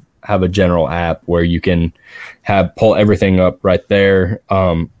have a general app where you can pull everything up right there.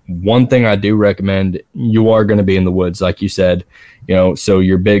 One thing I do recommend, you are going to be in the woods, like you said, so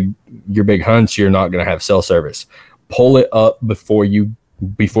your big hunts, you're not going to have cell service. Pull it up before you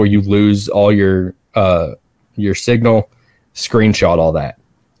lose all your signal, screenshot all that.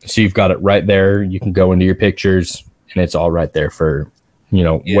 So you've got it right there. You can go into your pictures and it's all right there for,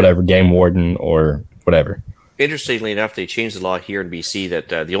 whatever game warden or whatever. Interestingly enough, they changed the law here in BC that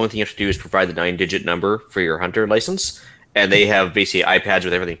the only thing you have to do is provide the 9-digit number for your hunter license. And they have basically iPads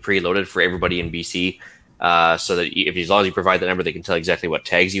with everything preloaded for everybody in BC, so that as long as you provide that number, they can tell exactly what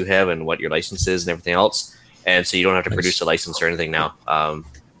tags you have and what your license is and everything else. And so you don't have to produce a license or anything now. Not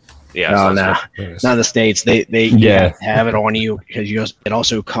in the States. They have it on you because it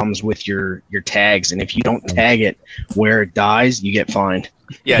also comes with your tags, and if you don't tag it where it dies, you get fined.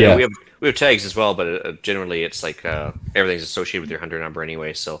 No, we have tags as well, but generally it's like everything's associated with your hunter number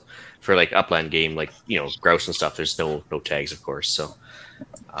anyway. So for like upland game, like grouse and stuff, there's no tags, of course. So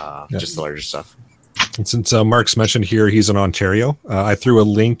just the larger stuff. And since Mark's mentioned here, he's in Ontario. I threw a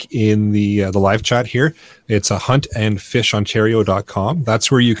link in the live chat here. It's huntandfishontario.com.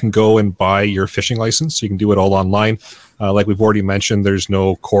 That's where you can go and buy your fishing license. You can do it all online. Like we've already mentioned, there's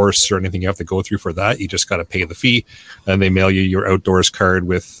no course or anything you have to go through for that. You just got to pay the fee, and they mail you your outdoors card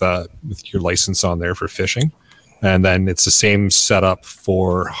with your license on there for fishing. And then it's the same setup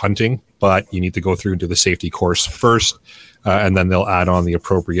for hunting, but you need to go through and do the safety course first. And then they'll add on the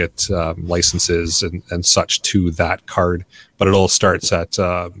appropriate licenses and such to that card. But it all starts at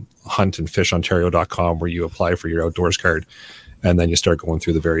huntandfishontario.com, where you apply for your outdoors card, and then you start going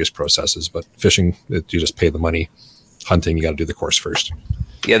through the various processes. But fishing, you just pay the money. Hunting, you got to do the course first.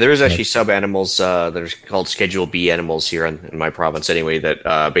 Yeah, there is actually sub animals that are called Schedule B animals here in my province anyway, that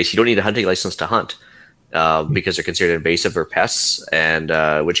basically you don't need a hunting license to hunt because they're considered invasive or pests, and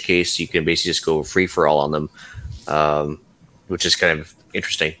in which case you can basically just go free for all on them. Which is kind of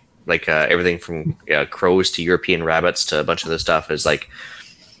interesting. Like everything from crows to European rabbits to a bunch of this stuff is like,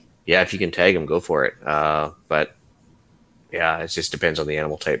 yeah, if you can tag them, go for it. But yeah, it just depends on the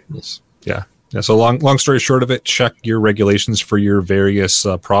animal type. Yes. Yeah. So long story short of it, check your regulations for your various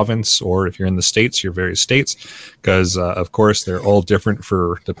province, or if you're in the States, your various states, because of course they're all different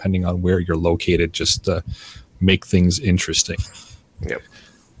for depending on where you're located, just to make things interesting. Yep.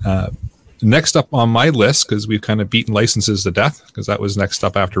 Next up on my list, because we've kind of beaten licenses to death, because that was next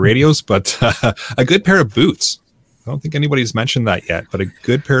up after radios, but a good pair of boots. I don't think anybody's mentioned that yet, but a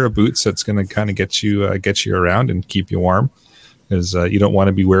good pair of boots that's going to kind of get you around and keep you warm, because you don't want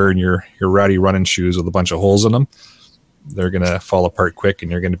to be wearing your ratty running shoes with a bunch of holes in them. They're going to fall apart quick, and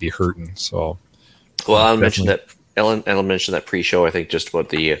you're going to be hurting. So, well, I'll mention that Ellen mentioned that pre-show, I think, just about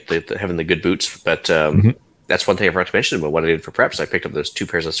the having the good boots. But that's one thing I forgot to mention about what I did for preps. I picked up those 2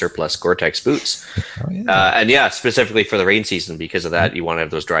 pairs of surplus Gore-Tex boots. And specifically for the rain season, because of that, you want to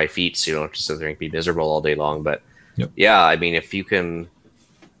have those dry feet so you don't just sit there and be miserable all day long. But I mean, if you can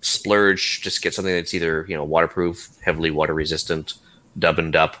splurge, just get something that's either, waterproof, heavily water resistant, dub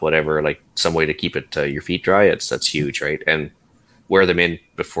and dup, whatever, like some way to keep it your feet dry. That's huge, right? And wear them in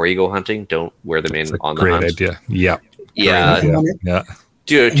before you go hunting. Don't wear them in on the hunt. Great idea. Yeah. Yeah.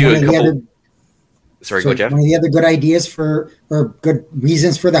 Do a couple. Sorry, go, Jeff. One of the other good ideas or good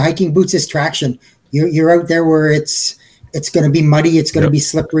reasons for the hiking boots is traction. You're out there where it's going to be muddy, it's going to be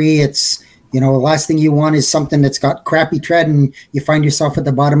slippery. It's, the last thing you want is something that's got crappy tread and you find yourself at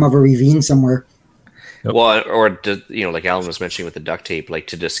the bottom of a ravine somewhere. Yep. Well, or like Alan was mentioning with the duct tape, like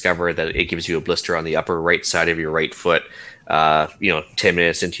to discover that it gives you a blister on the upper right side of your right foot. 10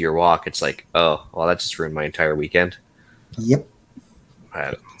 minutes into your walk, it's like, oh, well, that just ruined my entire weekend. Yep.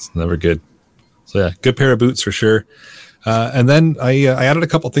 It's never good. So yeah, good pair of boots for sure. And then I added a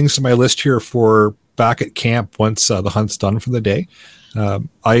couple things to my list here for back at camp once the hunt's done for the day.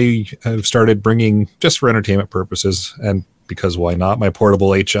 I have started bringing, just for entertainment purposes, and because why not, my portable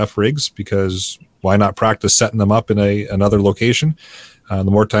HF rigs, because why not practice setting them up in another location? The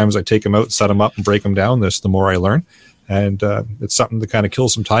more times I take them out, set them up, and break them down, the more I learn. And it's something to kind of kill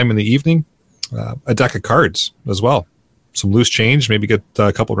some time in the evening. A deck of cards as well. Some loose change, maybe get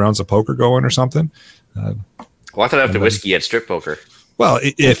a couple rounds of poker going or something. Well, I thought after whiskey at strip poker. Well,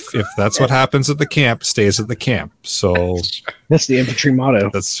 if that's what happens at the camp, stays at the camp. So that's the infantry motto.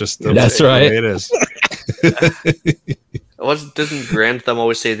 That's just right. The way it is. Doesn't Grand Thumb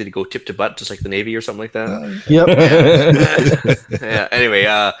always say that you go tip to butt, just like the Navy or something like that? Yep. Yeah. Anyway,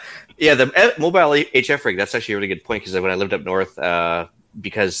 the mobile HF rig. That's actually a really good point, because when I lived up north,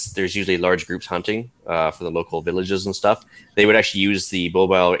 because there's usually large groups hunting for the local villages and stuff, they would actually use the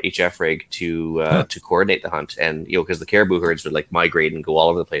mobile HF rig to coordinate the hunt, and because the caribou herds would like migrate and go all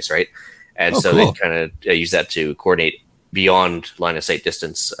over the place, right? And so cool. they kind of use that to coordinate beyond line of sight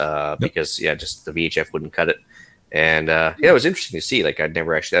distance, because just the VHF wouldn't cut it. And it was interesting to see. Like I'd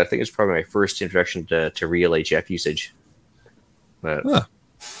never actually. I think it's probably my first introduction to real HF usage. But,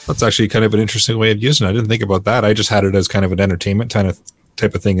 that's actually kind of an interesting way of using it. I didn't think about that. I just had it as kind of an entertainment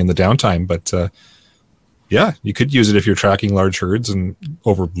type of thing in the downtime. But you could use it if you're tracking large herds and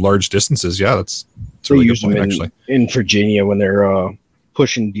over large distances. Yeah, that's a really good point, actually. In Virginia when they're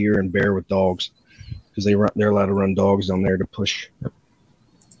pushing deer and bear with dogs, because they're allowed to run dogs down there to push. Yep.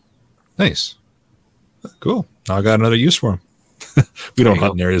 Nice. Cool. Now I got another use for them. We don't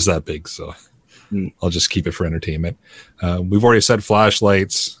hunt in areas that big, so I'll just keep it for entertainment. We've already said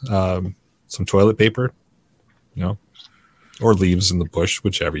flashlights, some toilet paper, or leaves in the bush,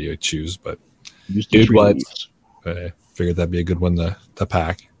 whichever you choose. But dude, what? I figured that'd be a good one to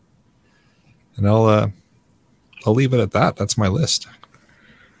pack. And I'll leave it at that. That's my list.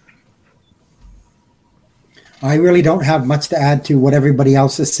 I really don't have much to add to what everybody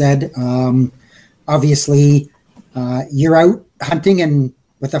else has said. Obviously, you're out hunting and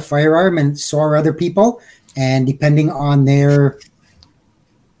with a firearm, and so are other people. And depending on their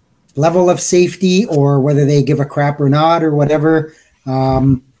level of safety or whether they give a crap or not or whatever,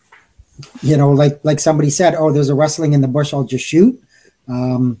 like somebody said, oh, there's a rustling in the bush, I'll just shoot.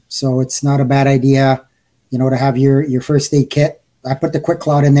 So it's not a bad idea, to have your first aid kit. I put the Quick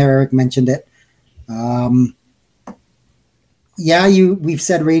Cloud in there. Eric mentioned it. We've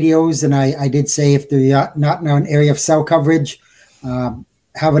said radios, and I did say if they're not in an area of cell coverage,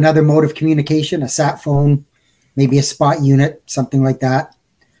 have another mode of communication, a sat phone, maybe a spot unit, something like that.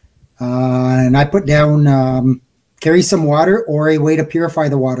 And I put down carry some water or a way to purify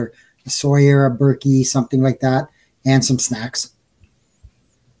the water, a Sawyer, a Berkey, something like that, and some snacks.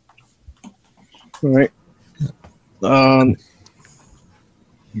 All right. I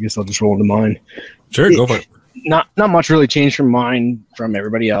guess I'll just roll into mine. Sure, go for it. Not much really changed from mine from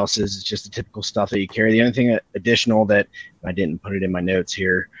everybody else's. It's just the typical stuff that you carry. The only thing additional that I didn't put it in my notes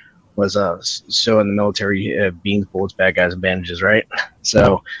here was so in the military, beans, bullets, bad guys, and bandages, right?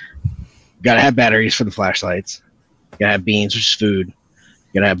 So got to have batteries for the flashlights. You got to have beans, which is food.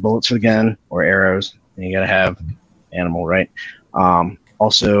 You got to have bullets for the gun or arrows, and you got to have animal, right?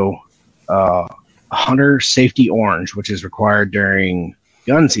 Also, a hunter safety orange, which is required during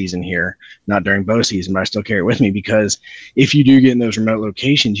gun season here, not during bow season, but I still carry it with me because if you do get in those remote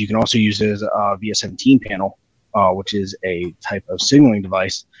locations, you can also use it as a VS-17 panel, which is a type of signaling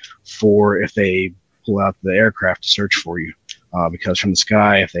device for if they pull out the aircraft to search for you. Because from the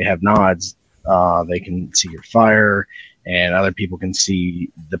sky, if they have nods, they can see your fire, and other people can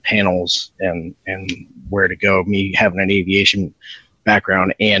see the panels and where to go. Me having an aviation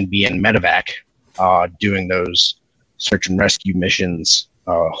background and being medevac, doing those search and rescue missions,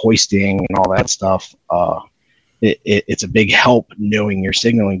 hoisting and all that stuff. It's a big help knowing your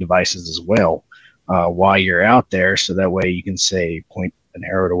signaling devices as well while you're out there, so that way you can say point an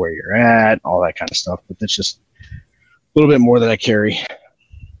arrow to where you're at, all that kind of stuff. But that's just a little bit more that I carry.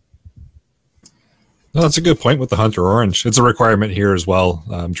 No, that's a good point with the Hunter Orange. It's a requirement here as well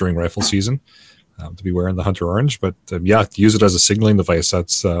during rifle season to be wearing the Hunter Orange. But to use it as a signaling device.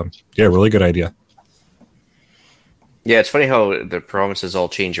 That's really good idea. Yeah, it's funny how the provinces all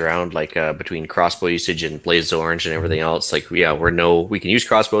change around, like between crossbow usage and blazed orange and everything else. Like, we can use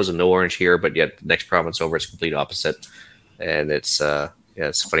crossbows and no orange here, but yet the next province over, it's complete opposite. And it's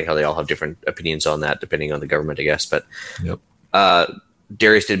it's funny how they all have different opinions on that depending on the government, I guess. But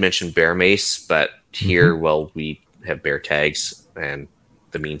Darius did mention bear mace, but here, we have bear tags and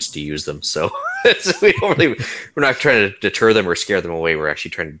the means to use them. So we're not trying to deter them or scare them away. We're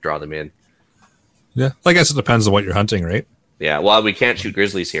actually trying to draw them in. Yeah, I guess it depends on what you're hunting, right? Yeah, well, we can't shoot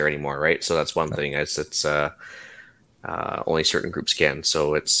grizzlies here anymore, right? So that's one thing. It's only certain groups can.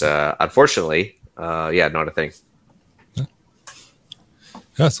 So it's unfortunately, not a thing.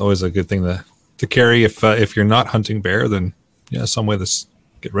 Yeah, it's always a good thing to carry if you're not hunting bear. Then some way to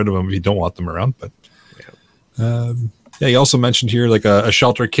get rid of them if you don't want them around. But you also mentioned here like a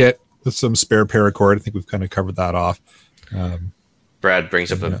shelter kit with some spare paracord. I think we've kind of covered that off. Brad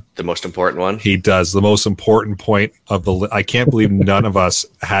brings up the most important one. He does. The most important point of the I can't believe none of us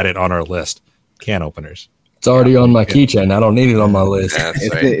had it on our list. Can openers. It's already on my keychain. I don't need it on my list. That's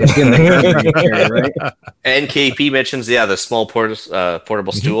right. It's in the carry, right? And KP mentions, the small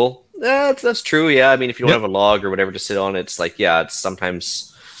portable stool. That's true. Yeah, I mean, if you don't have a log or whatever to sit on, it's like, it's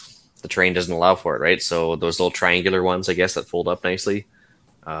sometimes the terrain doesn't allow for it, right? So those little triangular ones, I guess, that fold up nicely.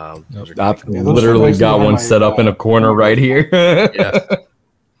 I've literally got one set up in a corner right here.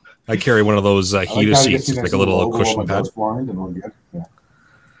 I carry one of those heater seats, like a little cushion pad.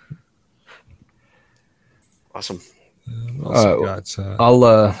 Awesome.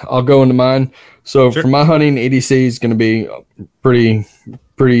 I'll go into mine. So for my hunting, EDC is going to be pretty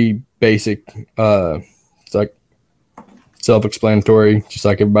basic. It's like self-explanatory, just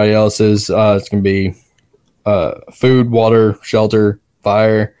like everybody else's. It's going to be food, water, shelter,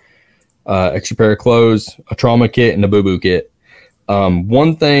 fire, extra pair of clothes, a trauma kit, and a boo-boo kit.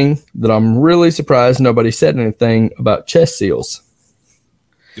 One thing that I'm really surprised nobody said anything about chest seals.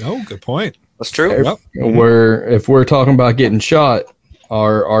 Oh, good point. That's true. If we're talking about getting shot,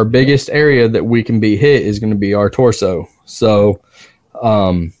 our biggest area that we can be hit is going to be our torso. So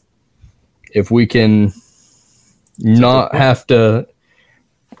if we can not have to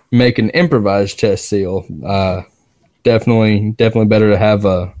make an improvised chest seal, definitely better to have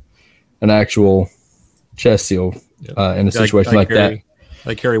an actual chest seal in a situation like that.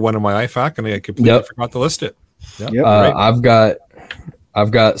 I carry one in my IFAC and I completely forgot to list it. I've got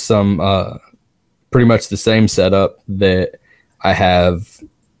some pretty much the same setup that I have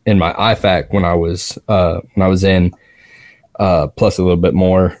in my IFAC when I was in, plus a little bit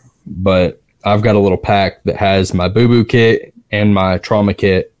more. But I've got a little pack that has my boo-boo kit and my trauma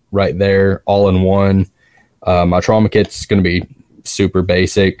kit right there, all in one. My trauma kit's going to be super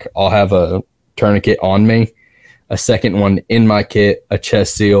basic. I'll have a tourniquet on me, a second one in my kit, a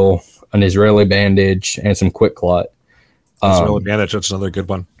chest seal, an Israeli bandage, and some quick clot. Israeli bandage, that's another good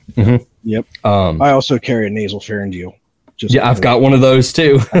one. Mm-hmm. Yep. I also carry a nasal pharyngeal. I've got one of those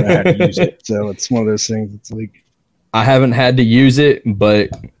too. I had to use it, so it's one of those things. It's like I haven't had to use it,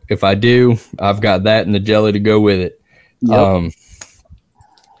 but if I do, I've got that and the jelly to go with it. Yep. I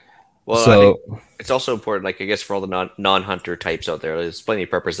think it's also important, like I guess for all the non-hunter types out there, there's plenty of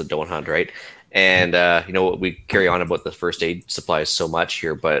preppers that don't hunt, right? And we carry on about the first aid supplies so much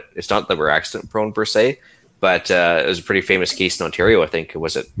here, but it's not that we're accident prone per se. But it was a pretty famous case in Ontario, I think.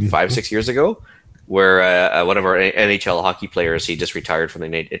 Was it 5-6 years ago? Where one of our NHL hockey players, he just retired from the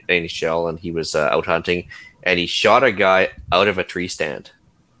NHL and he was out hunting and he shot a guy out of a tree stand.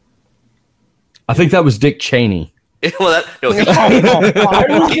 I think that was Dick Cheney. I was going to say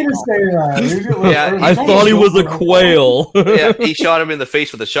that. I thought he was a quail. He shot him in the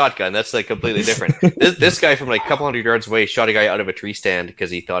face with a shotgun. That's like completely different. This guy from like a couple hundred yards away shot a guy out of a tree stand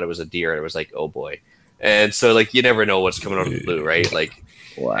because he thought it was a deer. And it was like, oh boy. And so, like, you never know what's coming out of the blue, right? Like,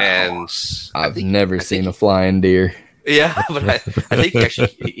 wow. And I've never seen a flying deer. Yeah, but I think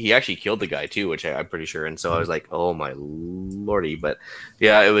he actually killed the guy too, which I'm pretty sure. And so I was like, oh my lordy! But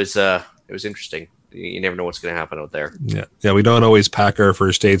yeah, it was interesting.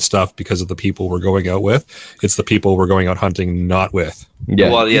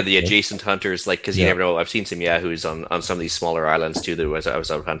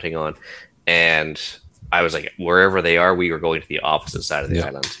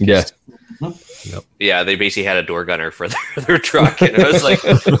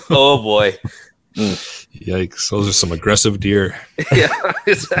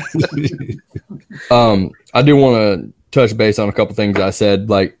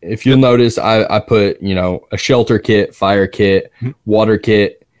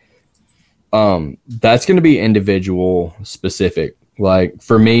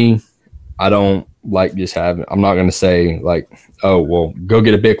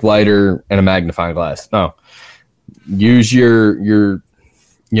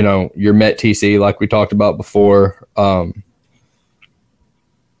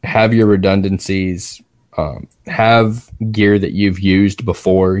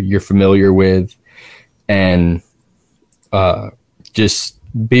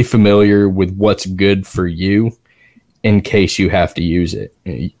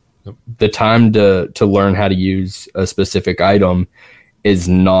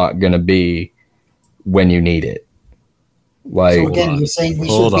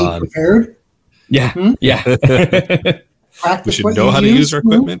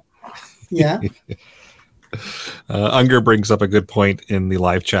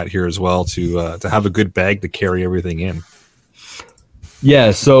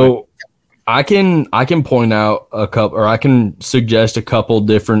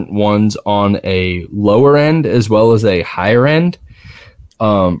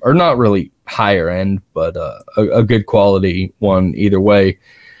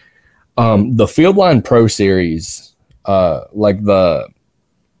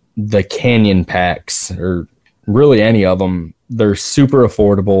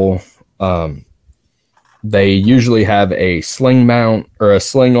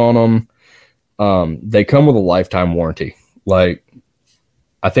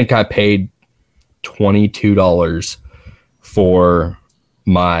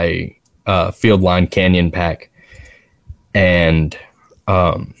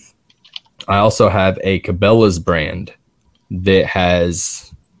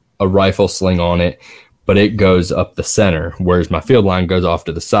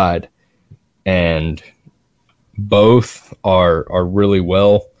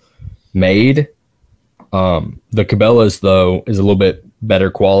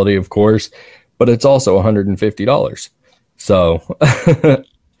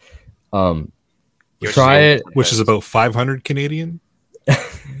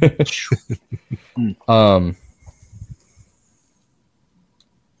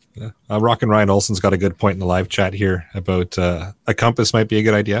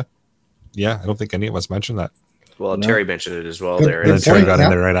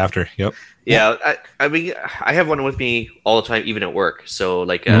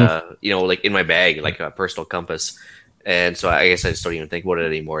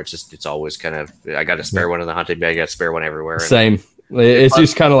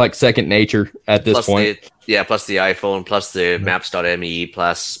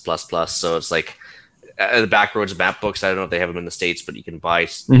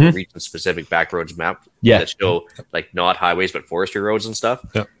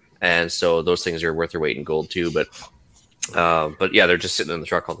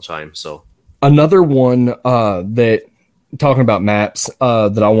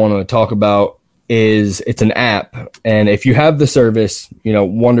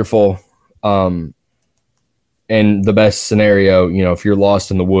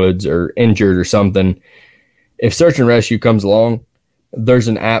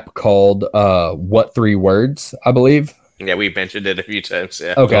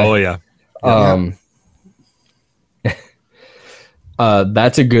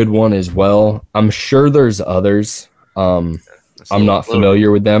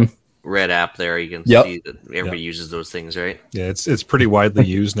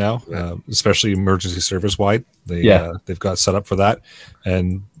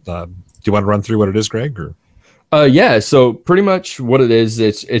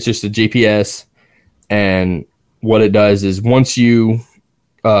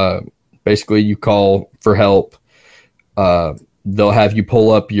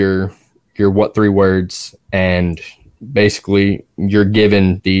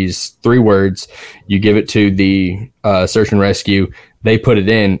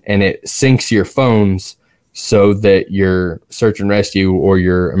 so that your search and rescue or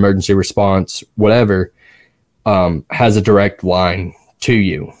your emergency response, whatever, has a direct line to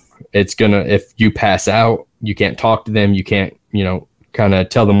you. It's gonna, if you pass out, you can't talk to them, you can't, kind of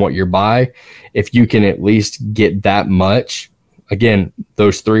tell them what you're by. If you can at least get that much, again,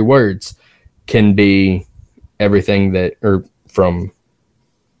 those 3 words can be everything that, or from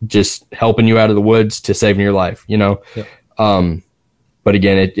just helping you out of the woods to saving your life, Yep. But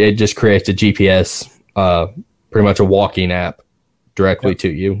again, it just creates a GPS, pretty much a walking app directly to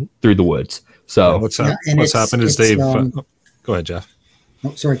you through the woods. So what's happened is they've go ahead, Jeff.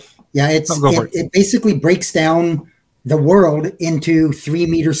 Oh, sorry. Yeah, it basically breaks down the world into 3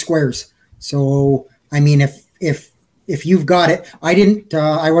 meter squares. So, I mean, if you've got it,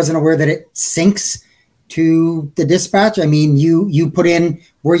 I wasn't aware that it syncs to the dispatch. I mean, you put in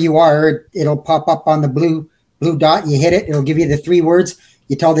where you are, it'll pop up on the blue dot. You hit it, it'll give you the 3 words.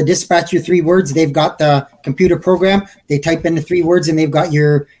 You tell the dispatch your 3 words. They've got the computer program. They type in the 3 words, and they've got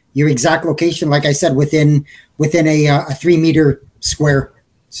your exact location. Like I said, within a 3 meter square.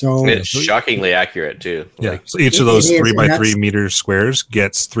 So it's shockingly accurate too. Yeah. So each of those 3 by 3 meter squares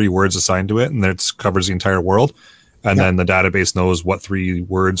gets 3 words assigned to it, and that covers the entire world. And then the database knows what 3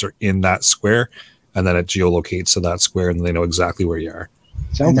 words are in that square, and then it geolocates to that square, and they know exactly where you are.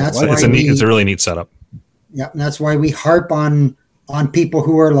 And that's it's a really neat setup. Yeah, and that's why we harp on people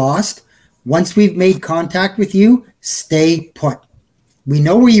who are lost. Once we've made contact with you, stay put. We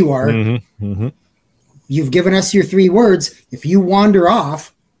know where you are. Mm-hmm. Mm-hmm. You've given us your 3 words. If you wander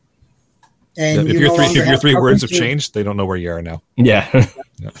off, and if your 3 words have changed, they don't know where you are now. Yeah.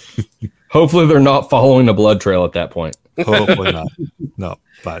 Hopefully they're not following a blood trail at that point. Hopefully not. No,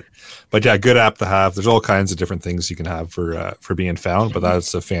 but yeah, good app to have. There's all kinds of different things you can have for being found, but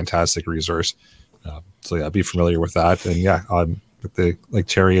that's a fantastic resource. So yeah, be familiar with that. And yeah, like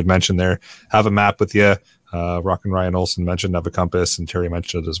Terry had mentioned there, have a map with you. Rock and Ryan Olson mentioned have a compass, and Terry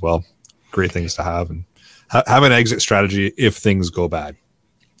mentioned it as well. Great things to have, and have an exit strategy if things go bad.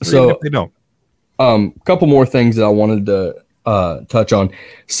 So if they don't. A couple more things that I wanted to touch on.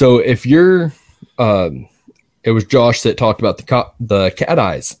 So if you're, it was Josh that talked about the cat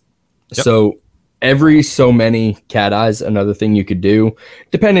eyes. Yep. So every so many cat eyes, another thing you could do,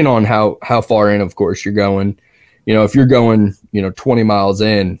 depending on how far in, of course, you're going. If you're going, 20 miles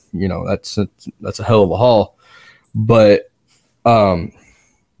in, that's a hell of a haul. But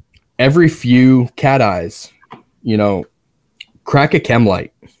every few cat eyes, crack a chem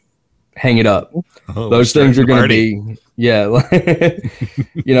light, hang it up. Those things are going to be,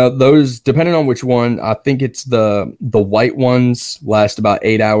 those, depending on which one, I think it's the white ones last about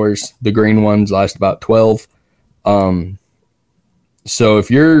 8 hours. The green ones last about 12. So if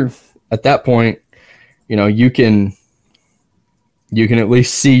you're at that point, you can at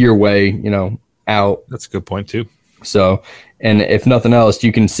least see your way, out. That's a good point too. So, and if nothing else,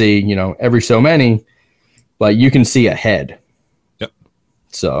 you can see, every so many, like you can see ahead. Yep.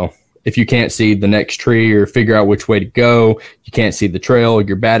 So if you can't see the next tree or figure out which way to go, you can't see the trail,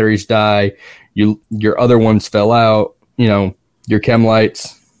 your batteries die, your other ones fell out, your chem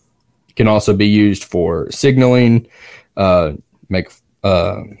lights can also be used for signaling, make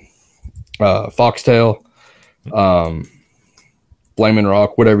foxtail, flaming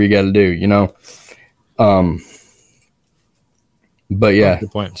rock, whatever you got to do, but yeah,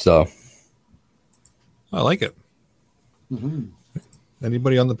 good point. So I like it. Mm-hmm.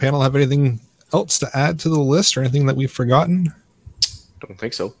 Anybody on the panel have anything else to add to the list or anything that we've forgotten? Don't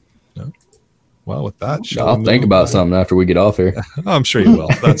think so. No. Well, with that, I'll think about something after we get off here. I'm sure you will.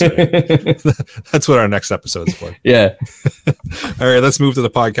 That's right. That's what our next episode's for. Yeah. All right, let's move to the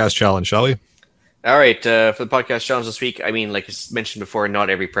podcast challenge, shall we? All right, for the podcast challenge this week, I mean, like I mentioned before, not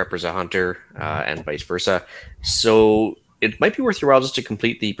every prepper is a hunter, and vice versa. So it might be worth your while just to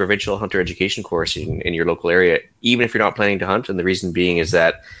complete the provincial hunter education course in your local area, even if you're not planning to hunt. And the reason being is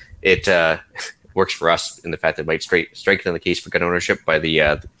that it works for us in the fact that it might strengthen the case for gun ownership by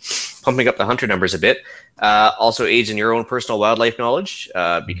the pumping up the hunter numbers a bit. Also aids in your own personal wildlife knowledge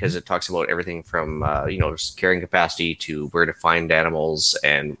because it talks about everything from just carrying capacity to where to find animals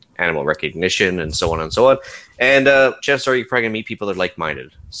and animal recognition and so on and so on. And chances are you're probably gonna meet people that are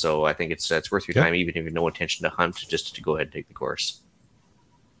like-minded. So I think it's worth your time, even if you have no intention to hunt, just to go ahead and take the course.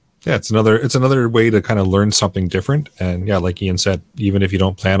 Yeah, it's another way to kind of learn something different. And yeah, like Ian said, even if you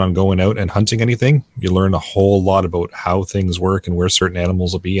don't plan on going out and hunting anything, you learn a whole lot about how things work and where certain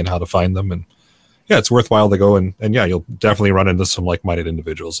animals will be and how to find them. And yeah, it's worthwhile to go and yeah, you'll definitely run into some like-minded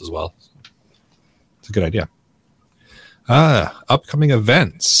individuals as well. It's a good idea. Upcoming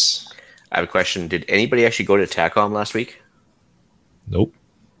events. I have a question. Did anybody actually go to TACOM last week? Nope.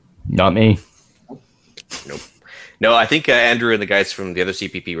 Not me. Nope. No, I think Andrew and the guys from the other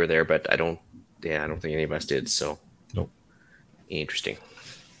CPP were there, but I don't think any of us did. So, nope. Interesting.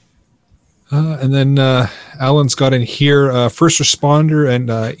 And then Alan's got in here first responder and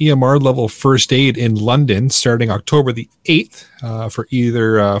EMR level first aid in London starting October the 8th for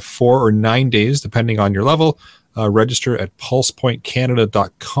either 4 or 9 days, depending on your level. Register at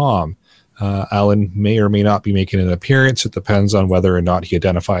pulsepointcanada.com. Alan may or may not be making an appearance. It depends on whether or not he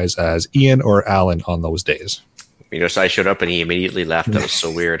identifies as Ian or Alan on those days. So I showed up and he immediately left. That was so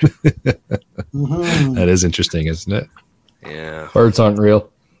weird. That is interesting, isn't it? Yeah. Birds aren't real.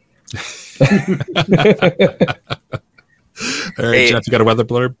 All right, Jeff, you got a weather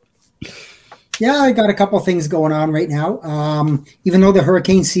blurb? Yeah, I got a couple things going on right now. Even though the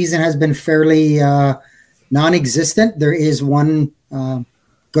hurricane season has been fairly non-existent, there is one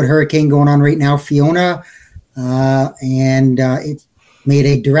good hurricane going on right now, Fiona, and it made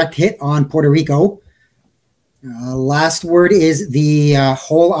a direct hit on Puerto Rico. Last word is the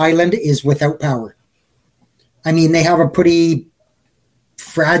whole island is without power. I mean, they have a pretty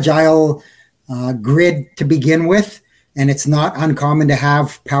fragile grid to begin with, and it's not uncommon to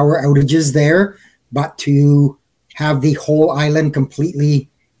have power outages there, but to have the whole island completely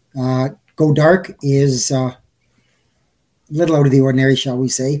go dark is a little out of the ordinary, shall we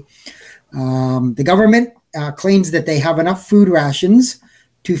say. The government claims that they have enough food rations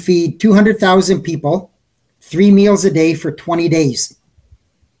to feed 200,000 people 3 meals a day for 20 days.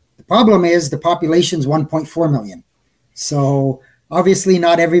 The problem is the population's 1.4 million. So obviously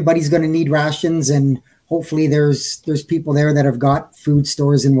not everybody's going to need rations, and hopefully there's people there that have got food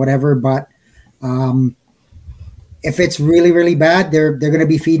stores and whatever, but if it's really, really bad, they're going to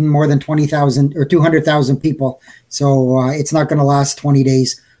be feeding more than 20,000 or 200,000 people. So it's not going to last 20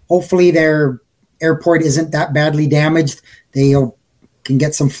 days. Hopefully their airport isn't that badly damaged. They can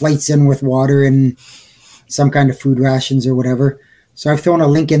get some flights in with water and some kind of food rations or whatever. So I've thrown a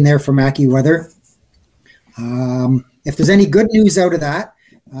link in there from AccuWeather. If there's any good news out of that,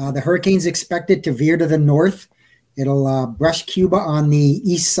 the hurricane's expected to veer to the north. It'll brush Cuba on the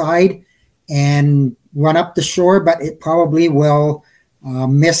east side and run up the shore, but it probably will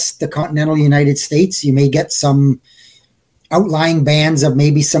miss the continental United States. You may get some outlying bands of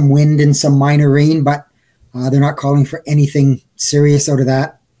maybe some wind and some minor rain, but they're not calling for anything serious out of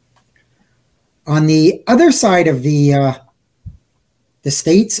that. On the other side of the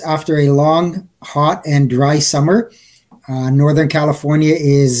states, after a long, hot, and dry summer, Northern California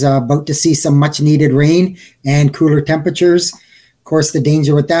is about to see some much-needed rain and cooler temperatures. Of course, the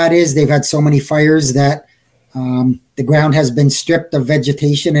danger with that is they've had so many fires that the ground has been stripped of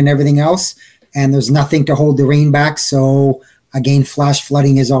vegetation and everything else, and there's nothing to hold the rain back. So, again, flash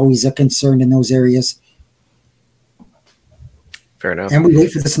flooding is always a concern in those areas. Fair enough. And we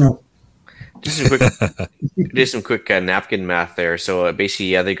wait for the snow. Just some quick napkin math there. So basically,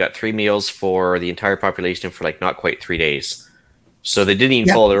 yeah, they got 3 meals for the entire population for like not quite 3 days. So they didn't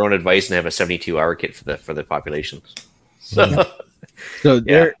even follow their own advice and have a 72-hour kit for the population. So,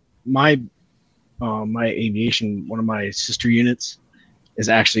 my aviation, one of my sister units is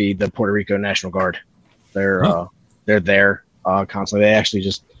actually the Puerto Rico National Guard. They're there constantly.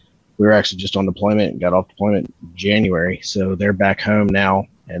 We were actually just on deployment and got off deployment in January, so they're back home now.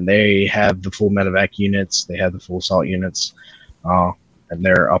 And they have the full medevac units, they have the full assault units, and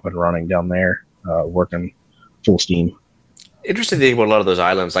they're up and running down there, working full steam. Interesting thing about a lot of those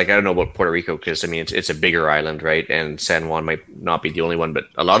islands, like I don't know about Puerto Rico because I mean it's a bigger island, right? And San Juan might not be the only one, but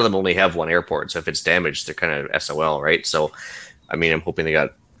a lot of them only have one airport. So if it's damaged, they're kind of SOL, right? So, I mean, I'm hoping they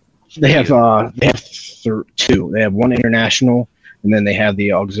have two. They have one international, and then they have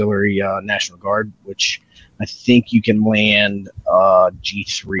the auxiliary National Guard, which I think you can land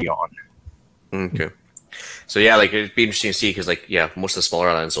G3 on. Okay. So, yeah, like it'd be interesting to see because, like, yeah, most of the smaller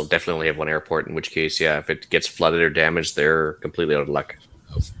islands will definitely only have one airport, in which case, yeah, if it gets flooded or damaged, they're completely out of luck.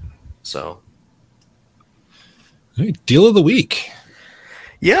 So. All right, deal of the week.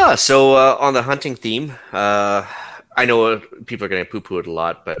 Yeah, so on the hunting theme, I know people are going to poo-poo it a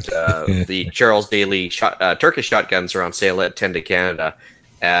lot, but the Charles Daly Turkish shotguns are on sale at 10 to Canada.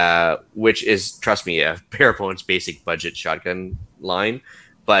 Which is, trust me, a bare bones basic budget shotgun line.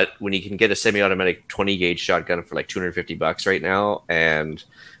 But when you can get a semi-automatic 20 gauge shotgun for like $250 right now, and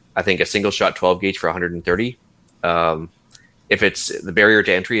I think a single shot 12 gauge for $130, if it's the barrier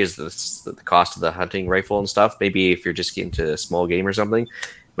to entry is the cost of the hunting rifle and stuff, maybe if you're just getting to small game or something,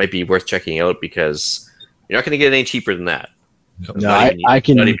 might be worth checking out because you're not going to get any cheaper than that. No, not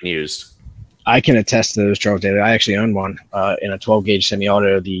even used. I can attest to those, Charles Daly. I actually own one in a 12 gauge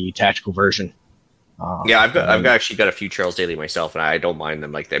semi-auto, the tactical version. I've actually got a few Charles Daly myself, and I don't mind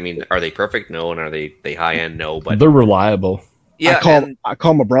them. Like, I mean, are they perfect? No. And are they high end? No. But they're reliable. Yeah, I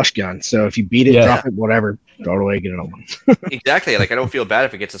call them a brush gun. So if you beat it, drop it, whatever, throw it away, get another one. Exactly. Like, I don't feel bad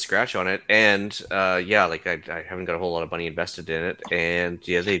if it gets a scratch on it. And like I haven't got a whole lot of money invested in it. And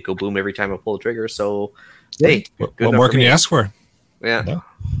they go boom every time I pull the trigger. So hey, what more can you ask for? Yeah.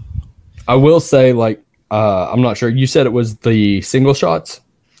 I will say, like, I'm not sure. You said it was the single shots.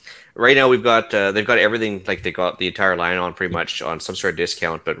 Right now they've got everything. Like, they got the entire line on pretty much on some sort of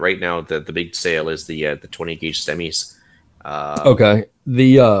discount. But right now the big sale is the 20 gauge semis. Okay.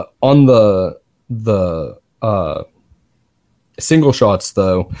 The on the single shots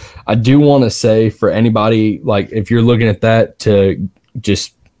though, I do want to say for anybody, like, if you're looking at that to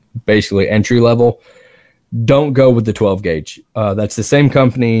just basically entry level, don't go with the 12 gauge. That's the same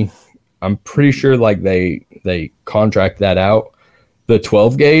company. I'm pretty sure like they contract that out. The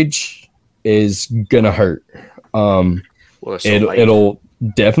 12 gauge is gonna hurt. It'll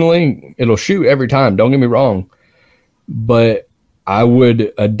shoot every time. Don't get me wrong, but I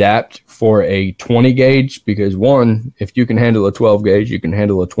would adapt for a 20 gauge because, one, if you can handle a 12 gauge, you can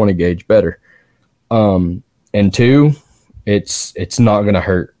handle a 20 gauge better. And two, it's not gonna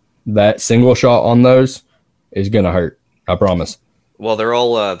hurt. That single shot on those is gonna hurt. I promise. Well, they're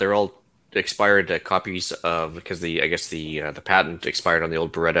all expired copies of, because the patent expired on the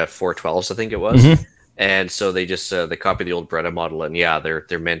old Beretta 412s, I think it was, and so they just they copied the old Beretta model, and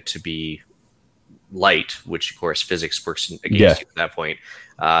they're meant to be light, which of course physics works against you at that point.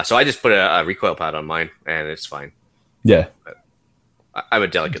 So I just put a recoil pad on mine, and it's fine. Yeah, but I'm a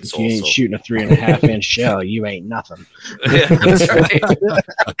delicate soul. You ain't shooting a 3.5 inch shell, you ain't nothing. Yeah, that's right.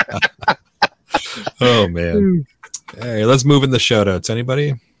 Oh man. Hey, let's move in the shout-outs.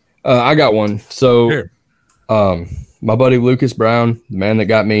 Anybody? I got one. So, Sure. My buddy Lucas Brown, the man that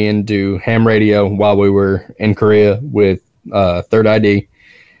got me into ham radio while we were in Korea with Third ID,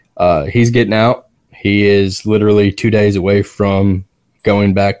 he's getting out. He is literally 2 days away from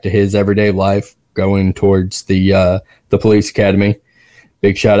going back to his everyday life, going towards the police academy.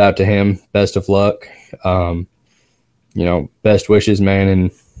 Big shout out to him. Best of luck. Best wishes, man, and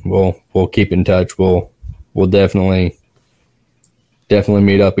we'll keep in touch. We'll definitely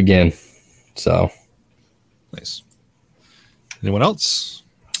meet up again. So Nice. Anyone else?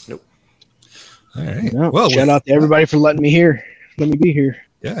 Nope. All right. No, Well, shout out to everybody for letting me be here.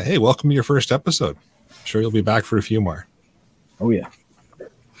 Yeah. Hey, welcome to your first episode. I'm sure you'll be back for a few more. Oh yeah.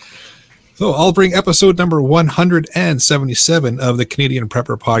 So I'll bring episode number 177 of the Canadian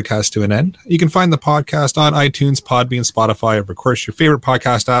Prepper Podcast to an end. You can find the podcast on iTunes, Podbean, Spotify, or of course your favorite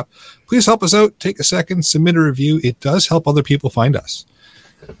podcast app. Please help us out. Take a second, submit a review. It does help other people find us.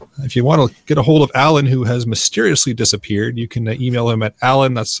 If you want to get a hold of Alan, who has mysteriously disappeared, you can email him at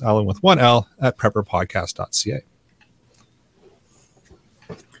Alan, that's Alan with one L, at prepperpodcast.ca.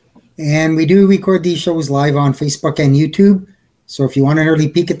 And we do record these shows live on Facebook and YouTube. So if you want an early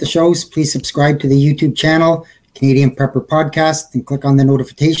peek at the shows, please subscribe to the YouTube channel, Canadian Prepper Podcast, and click on the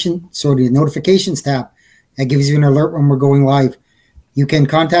notifications tab. That gives you an alert when we're going live. You can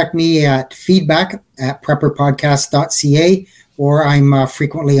contact me at feedback@prepperpodcast.ca, or I'm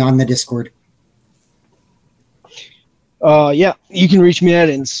frequently on the Discord. You can reach me at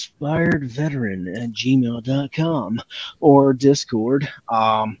inspiredveteran@gmail.com or Discord.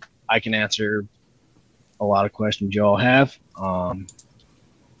 I can answer a lot of questions y'all have. If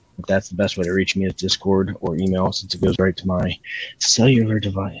that's the best way to reach me is Discord or email, since it goes right to my cellular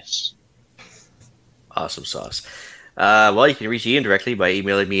device. Awesome sauce. Well, you can reach Ian directly by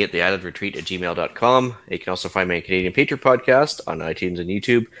emailing me at theislandretreat@gmail.com. You can also find my Canadian Patriot podcast on iTunes and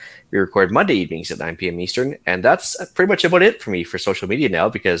YouTube. We record Monday evenings at 9 p.m. Eastern, and that's pretty much about it for me for social media now,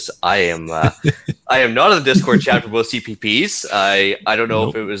 because I am not in the Discord chat for both CPPs. I don't know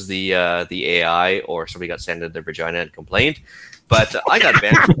if it was the AI or somebody got sent in their vagina and complained, but I got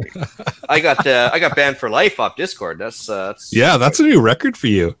banned. I got banned for life off Discord. That's a new record for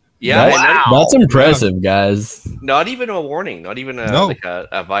you. Yeah, that's impressive, guys. Not even a warning, not even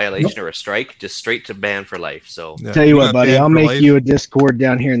a violation or a strike, just straight to ban for life. So tell you what, buddy, I'll make you a Discord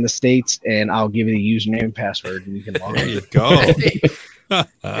down here in the States, and I'll give you the username and password, and you can log in. There you go.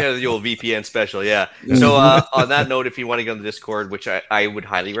 Yeah, the old VPN special, yeah. So on that note, if you want to go on the Discord, which I would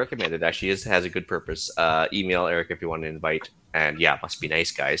highly recommend, it actually has a good purpose. Email Eric if you want to invite. And yeah, it must be nice,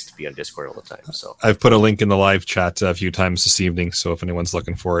 guys, to be on Discord all the time. So I've put a link in the live chat a few times this evening, so if anyone's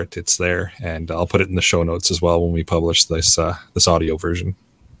looking for it, it's there, and I'll put it in the show notes as well when we publish this audio version.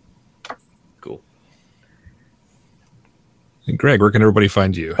 Cool. And Greg, where can everybody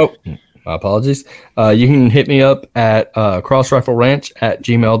find you? Oh, my apologies. You can hit me up at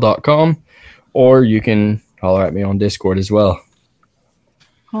crossrifleranch@gmail.com, or you can holler at me on Discord as well.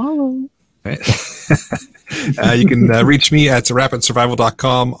 Hello. You can reach me at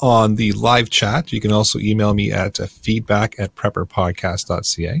rapidsurvival.com on the live chat. You can also email me at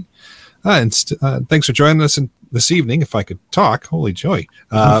feedback@prepperpodcast.ca. And thanks for joining us this evening. If I could talk, holy joy.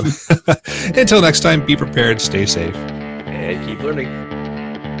 Until next time, be prepared, stay safe. And keep learning.